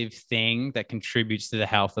massive thing that contributes to the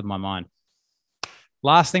health of my mind.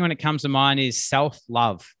 Last thing when it comes to mind is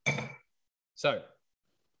self-love. So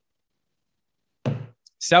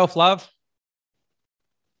self-love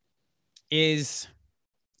is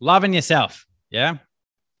loving yourself. Yeah.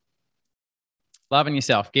 Loving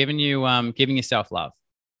yourself, giving yourself love.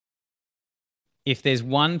 If there's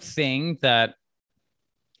one thing that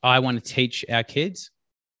I want to teach our kids,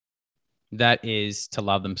 that is to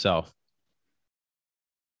love themselves.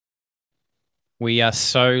 We are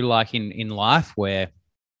so like in life where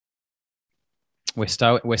we're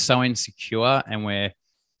so insecure and we're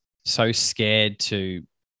so scared to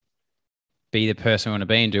be the person we want to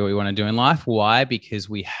be and do what we want to do in life. Why? Because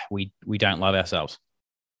we don't love ourselves.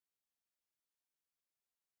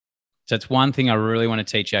 So it's one thing I really want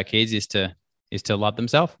to teach our kids is to love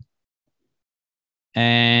themselves.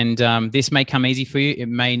 And this may come easy for you. It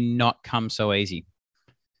may not come so easy.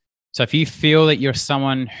 So if you feel that you're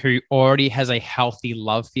someone who already has a healthy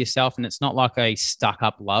love for yourself, and it's not like a stuck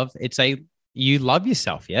up love, you love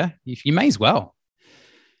yourself. Yeah. You may as well.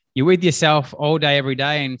 You're with yourself all day, every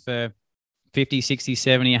day, and for 50, 60,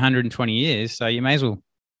 70, 120 years. So you may as well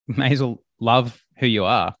love who you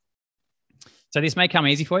are. So this may come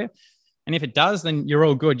easy for you. And if it does, then you're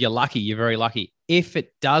all good. You're lucky. You're very lucky. If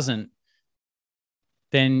it doesn't,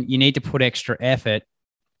 then you need to put extra effort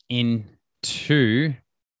into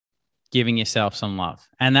giving yourself some love.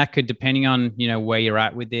 And that could, depending on, where you're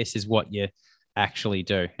at with this, is what you actually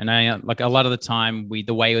do. And like a lot of the time,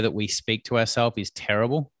 the way that we speak to ourselves is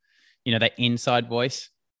terrible. That inside voice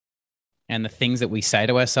and the things that we say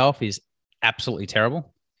to ourselves is absolutely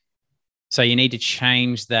terrible. So you need to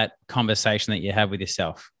change that conversation that you have with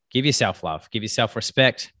yourself. Give yourself love, give yourself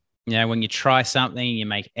respect. When you try something, you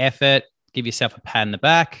make effort, give yourself a pat on the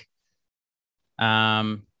back.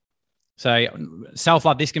 So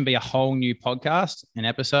self-love, this can be a whole new podcast, an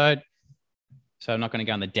episode. So I'm not going to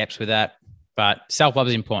go in the depths with that, but self-love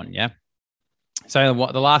is important. Yeah. So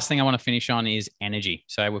the last thing I want to finish on is energy.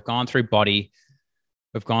 So we've gone through body.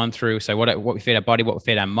 We've gone through, so what we feed our body, what we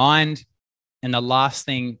feed our mind. And the last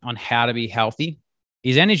thing on how to be healthy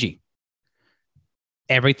is energy.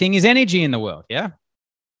 Everything is energy in the world. Yeah.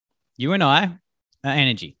 You and I are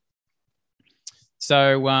energy.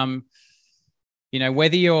 So,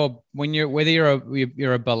 whether you're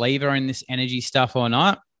a believer in this energy stuff or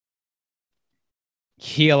not,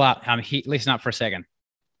 heal up. Listen up for a second.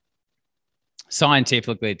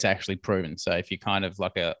 Scientifically, it's actually proven. So if you're kind of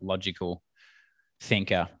like a logical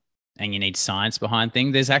thinker and you need science behind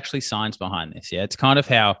things, there's actually science behind this. Yeah. It's kind of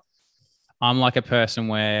how I'm like a person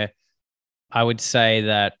where I would say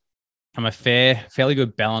that I'm a fairly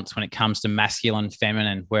good balance when it comes to masculine,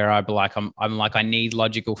 feminine, where I'm like, I need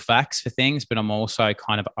logical facts for things, but I'm also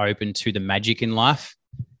kind of open to the magic in life.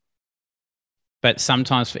 But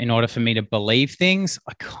sometimes in order for me to believe things,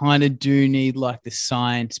 I kind of do need like the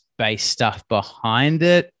science-based stuff behind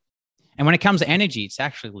it. And when it comes to energy, it's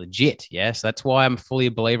actually legit. Yeah. So that's why I'm fully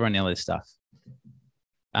a believer in all this stuff.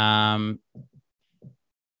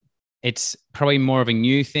 It's probably more of a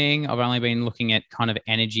new thing. I've only been looking at kind of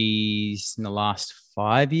energies in the last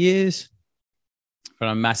 5 years, but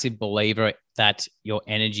I'm a massive believer that your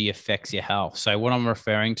energy affects your health. So what I'm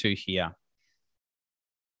referring to here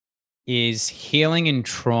is healing and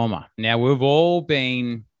trauma. Now,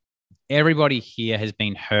 everybody here has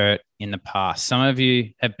been hurt in the past. Some of you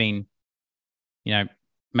have been,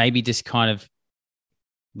 maybe just kind of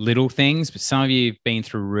little things, but some of you have been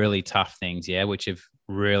through really tough things, yeah, which have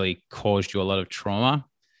really caused you a lot of trauma.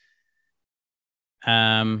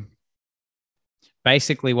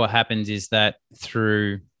 Basically what happens is that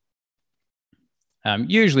through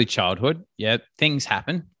usually childhood, yeah, things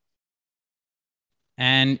happen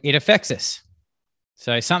and it affects us.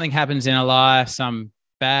 So something happens in our life, some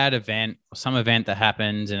bad event or some event that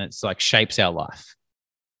happens, and it's like shapes our life.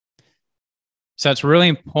 So it's really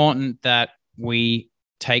important that we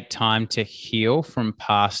take time to heal from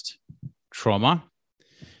past trauma.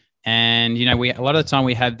 And, you know, a lot of the time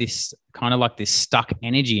we have this kind of like this stuck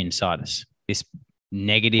energy inside us, this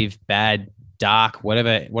negative, bad, dark, what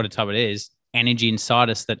type it is, energy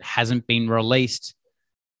inside us that hasn't been released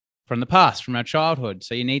from the past, from our childhood.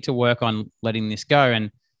 So you need to work on letting this go.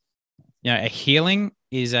 And, you know, a healing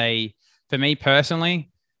is for me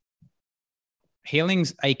personally,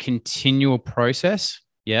 healing's a continual process.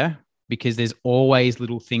 Yeah. Because there's always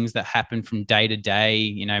little things that happen from day to day,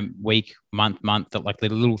 you know, week, month, that like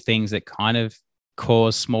little things that kind of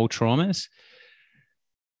cause small traumas.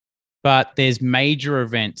 But there's major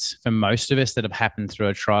events for most of us that have happened through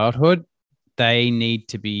our childhood. They need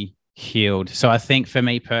to be healed. So I think for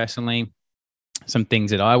me personally, some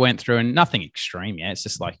things that I went through, and nothing extreme. Yeah. It's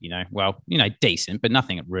just like, you know, well, you know, decent, but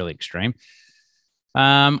nothing really extreme.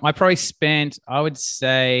 I probably spent, I would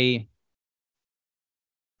say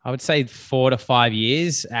 4 to 5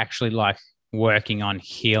 years actually like working on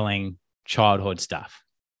healing childhood stuff.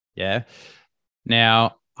 Yeah.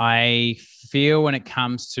 Now, I feel when it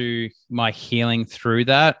comes to my healing through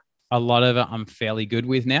that, a lot of it I'm fairly good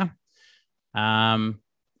with now.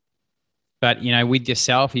 But, you know, with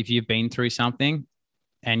yourself, if you've been through something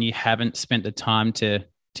and you haven't spent the time to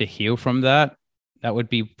heal from that, that would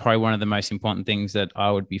be probably one of the most important things that I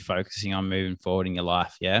would be focusing on moving forward in your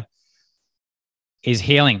life. Yeah. Is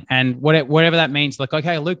healing. And whatever that means, like,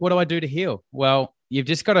 okay, Luke, what do I do to heal? Well, you've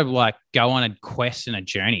just got to like go on a quest and a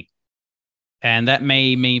journey. And that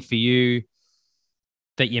may mean for you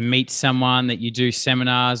that you meet someone, that you do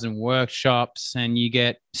seminars and workshops and you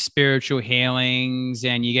get spiritual healings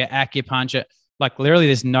and you get acupuncture. Like literally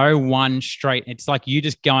there's no one straight. It's like you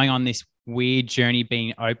just going on this weird journey,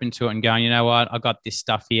 being open to it and going, you know what, I got this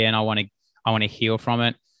stuff here and I want to heal from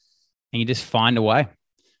it. And you just find a way.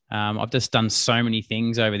 I've just done so many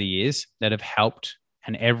things over the years that have helped,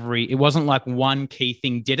 and it wasn't like one key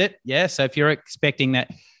thing did it. Yeah. So if you're expecting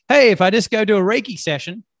that, hey, if I just go do a Reiki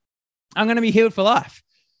session, I'm going to be healed for life.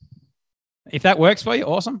 If that works for you,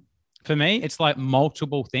 awesome. For me, it's like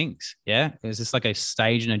multiple things. Yeah. There's just like a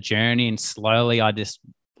stage and a journey, and slowly I just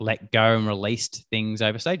let go and released things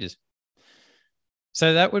over stages.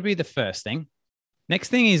 So that would be the first thing. Next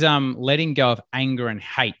thing is letting go of anger and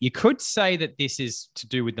hate. You could say that this is to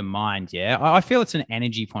do with the mind, yeah? I feel it's an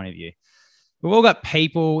energy point of view. We've all got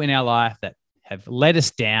people in our life that have let us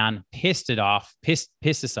down, pissed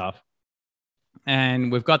us off.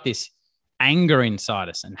 And we've got this anger inside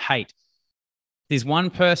us and hate. There's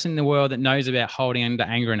one person in the world that knows about holding under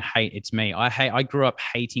anger and hate. It's me. I grew up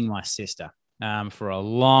hating my sister for a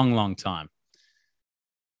long, long time.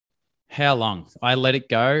 How long? I let it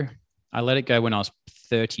go when I was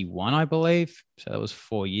 31, I believe. So that was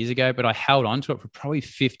 4 years ago, but I held on to it for probably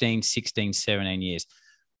 15, 16, 17 years.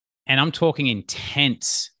 And I'm talking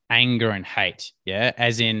intense anger and hate. Yeah.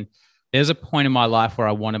 As in, there's a point in my life where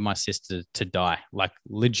I wanted my sister to die, like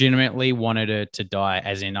legitimately wanted her to die,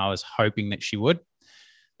 as in I was hoping that she would.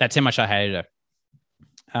 That's how much I hated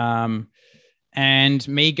her. And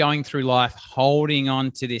me going through life holding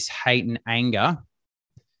on to this hate and anger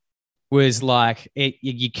was like,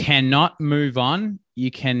 you cannot move on.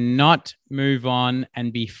 You cannot move on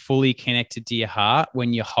and be fully connected to your heart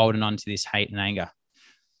when you're holding on to this hate and anger.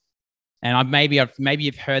 And maybe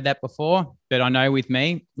you've heard that before, but I know with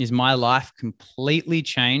me is my life completely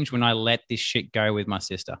changed when I let this shit go with my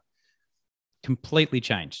sister. Completely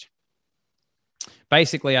changed.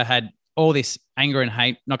 Basically, I had all this anger and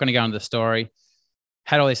hate. Not going to go into the story.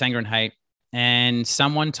 Had all this anger and hate, and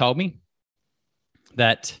someone told me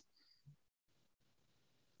that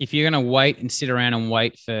if you're going to wait and sit around and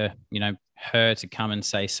wait for, you know, her to come and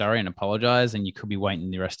say sorry and apologize, then you could be waiting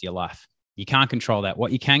the rest of your life. You can't control that.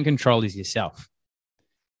 What you can control is yourself.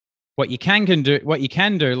 What you can do,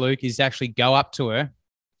 Luke, is actually go up to her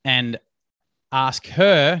and ask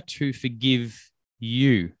her to forgive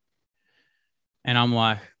you. And I'm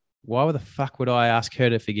like, why the fuck would I ask her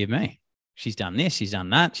to forgive me? She's done this, she's done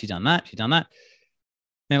that, she's done that, she's done that.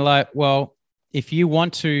 And they're like, well, if you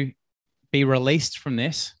want to be released from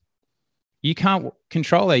this, you can't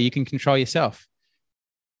control her. You can control yourself.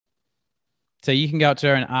 So you can go up to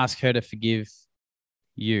her and ask her to forgive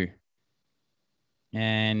you.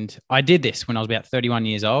 And I did this when I was about 31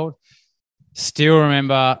 years old. Still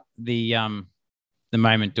remember the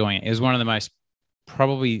moment doing it. It was one of the most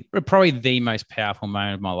probably the most powerful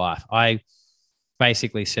moment of my life. I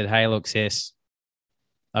basically said, "Hey, look, sis,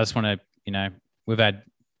 I just want to, you know, we've had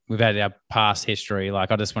our past history.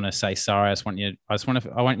 Like, I just want to say sorry. I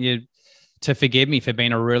want you to forgive me for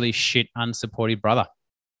being a really shit, unsupportive brother."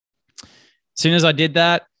 As soon as I did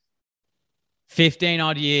that, 15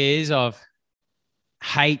 odd years of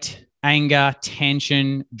hate, anger,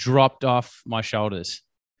 tension dropped off my shoulders,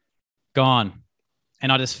 gone.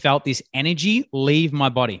 And I just felt this energy leave my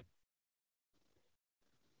body.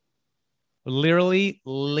 Literally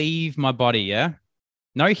leave my body, yeah?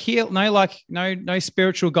 No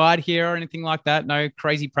spiritual guide here or anything like that. No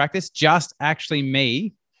crazy practice. Just actually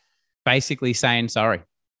me basically saying sorry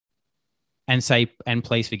and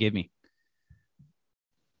please forgive me.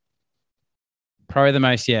 Probably the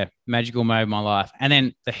most, magical moment of my life. And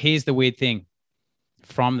then here's the weird thing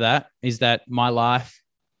from that is that my life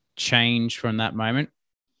changed from that moment.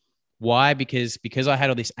 Why? Because I had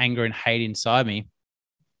all this anger and hate inside me.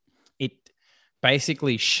 It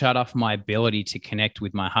basically shut off my ability to connect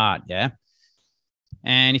with my heart. Yeah.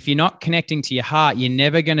 And if you're not connecting to your heart, you're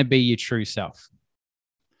never going to be your true self.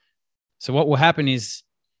 So what will happen is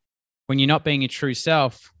when you're not being your true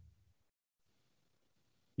self,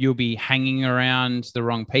 you'll be hanging around the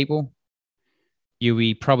wrong people. You'll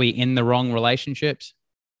be probably in the wrong relationships.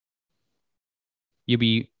 You'll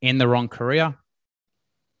be in the wrong career.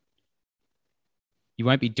 You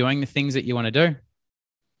won't be doing the things that you want to do.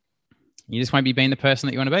 You just won't be being the person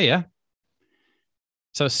that you want to be, yeah?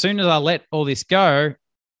 So as soon as I let all this go,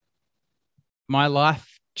 my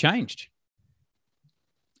life changed.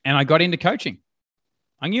 And I got into coaching.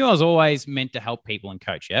 I knew I was always meant to help people and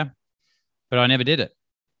coach, yeah? But I never did it.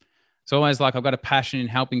 It's always like I've got a passion in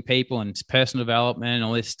helping people and personal development and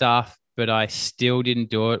all this stuff, but I still didn't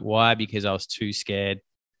do it. Why? Because I was too scared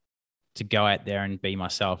to go out there and be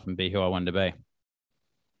myself and be who I wanted to be.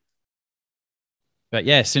 But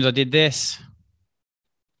yeah, as soon as I did this,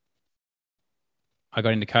 I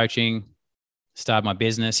got into coaching, started my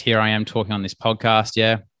business. Here I am talking on this podcast,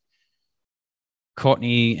 yeah.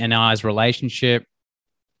 Courtney and I's relationship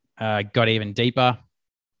got even deeper.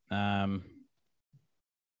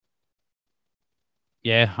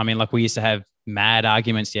 Yeah, I mean, like we used to have mad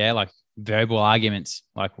arguments, yeah, like verbal arguments.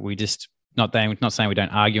 Like we just, not saying we don't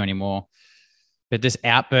argue anymore, but this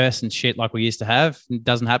outbursts and shit like we used to have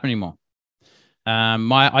doesn't happen anymore.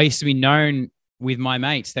 I used to be known with my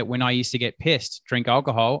mates that when I used to get pissed, drink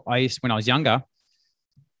alcohol, when I was younger,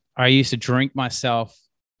 I used to drink myself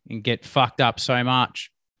and get fucked up so much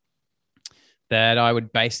that I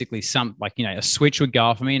would basically a switch would go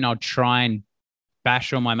off of me and I'd try and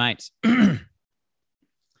bash all my mates.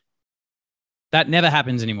 That never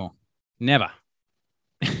happens anymore. Never.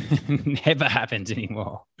 Never happens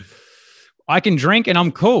anymore. I can drink and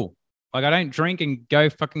I'm cool. Like I don't drink and go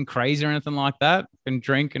fucking crazy or anything like that. I can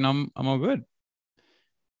drink and I'm all good.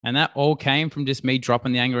 And that all came from just me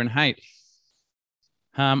dropping the anger and hate.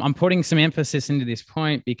 I'm putting some emphasis into this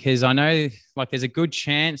point because I know like there's a good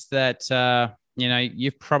chance that,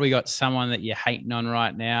 you've probably got someone that you're hating on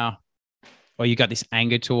right now, or you got this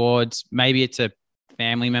anger towards. Maybe it's a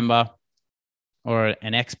family member or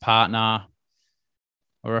an ex-partner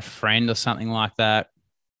or a friend or something like that.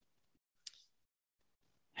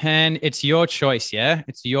 And it's your choice, yeah?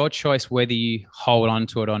 It's your choice whether you hold on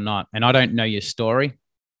to it or not. And I don't know your story.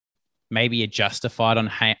 Maybe you're justified on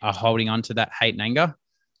holding on to that hate and anger.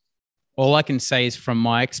 All I can say is from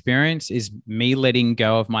my experience is me letting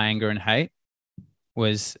go of my anger and hate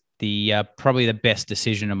was probably the best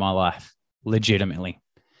decision of my life, legitimately.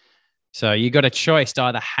 So you got a choice to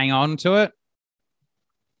either hang on to it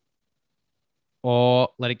or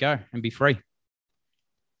let it go and be free.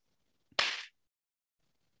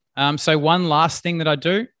 So one last thing that I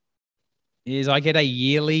do is I get a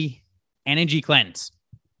yearly energy cleanse.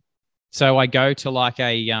 So I go to like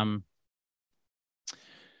I go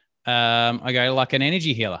to like an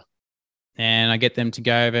energy healer, and I get them to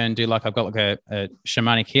go over and do like I've got like a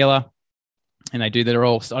shamanic healer, and they do that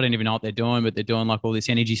all. I don't even know what they're doing, but they're doing like all this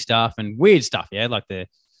energy stuff and weird stuff. Yeah, like they're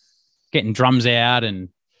getting drums out and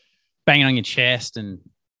banging on your chest and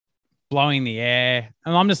blowing the air,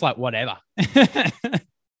 and I'm just like whatever.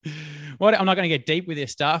 I'm not going to get deep with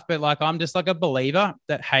this stuff, but like I'm just like a believer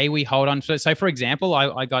that hey, we hold on to it. So for example,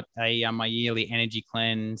 I got my yearly energy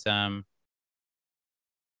cleanse at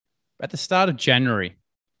the start of January,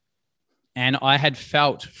 and I had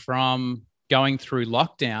felt from going through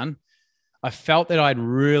lockdown, I felt that I'd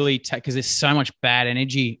really because there's so much bad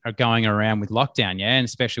energy going around with lockdown, yeah, and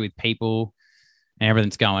especially with people and everything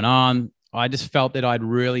that's going on. I just felt that I'd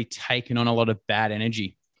really taken on a lot of bad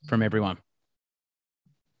energy from everyone.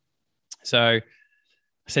 So I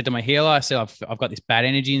said to my healer, I said, I've got this bad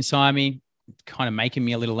energy inside me. It's kind of making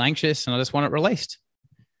me a little anxious and I just want it released.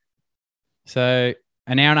 So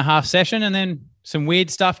an hour and a half session and then some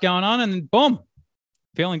weird stuff going on and then boom,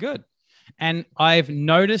 feeling good. And I've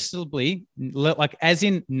noticeably,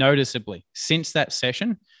 since that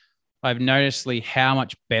session, I've noticed how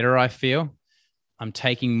much better I feel. I'm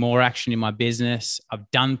taking more action in my business. I've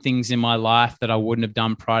done things in my life that I wouldn't have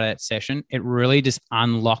done prior to that session. It really just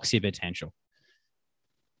unlocks your potential.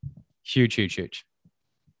 Huge, huge, huge.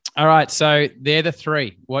 All right. So they're the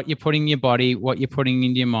three: what you're putting in your body, what you're putting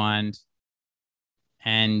into your mind,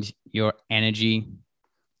 and your energy.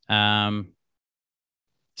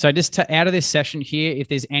 So just out of this session here, if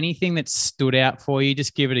there's anything that stood out for you,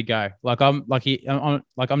 just give it a go. I'm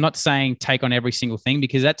not saying take on every single thing,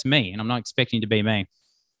 because that's me and I'm not expecting you to be me.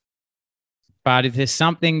 But if there's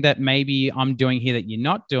something that maybe I'm doing here that you're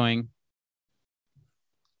not doing,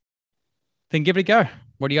 then give it a go.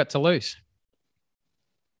 What do you got to lose?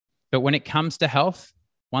 But when it comes to health,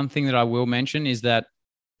 one thing that I will mention is that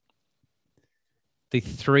the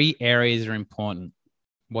three areas are important: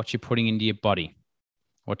 what you're putting into your body,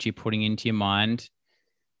 what you're putting into your mind,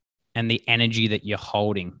 and the energy that you're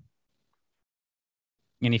holding.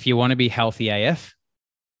 And if you want to be healthy AF,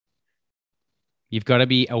 you've got to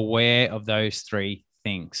be aware of those three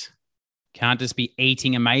things. Can't just be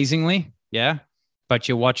eating amazingly, but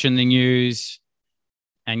you're watching the news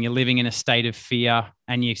and you're living in a state of fear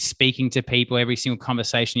and you're speaking to people. Every single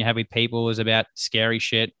conversation you have with people is about scary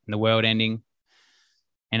shit and the world ending.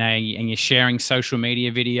 And you're sharing social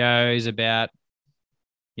media videos about,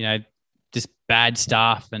 just bad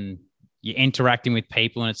stuff, and you're interacting with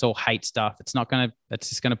people and it's all hate stuff. That's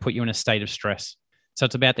just going to put you in a state of stress. So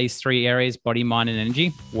it's about these three areas: body, mind, and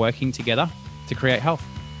energy, working together to create health.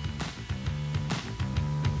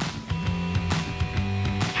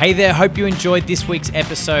 Hey there, hope you enjoyed this week's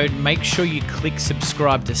episode. Make sure you click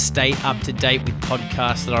subscribe to stay up to date with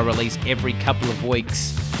podcasts that I release every couple of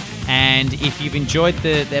weeks. And if you've enjoyed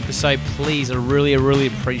the episode, please, I really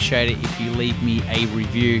appreciate it if you leave me a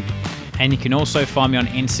review. And you can also find me on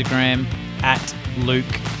Instagram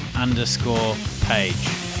 @Luke_Page.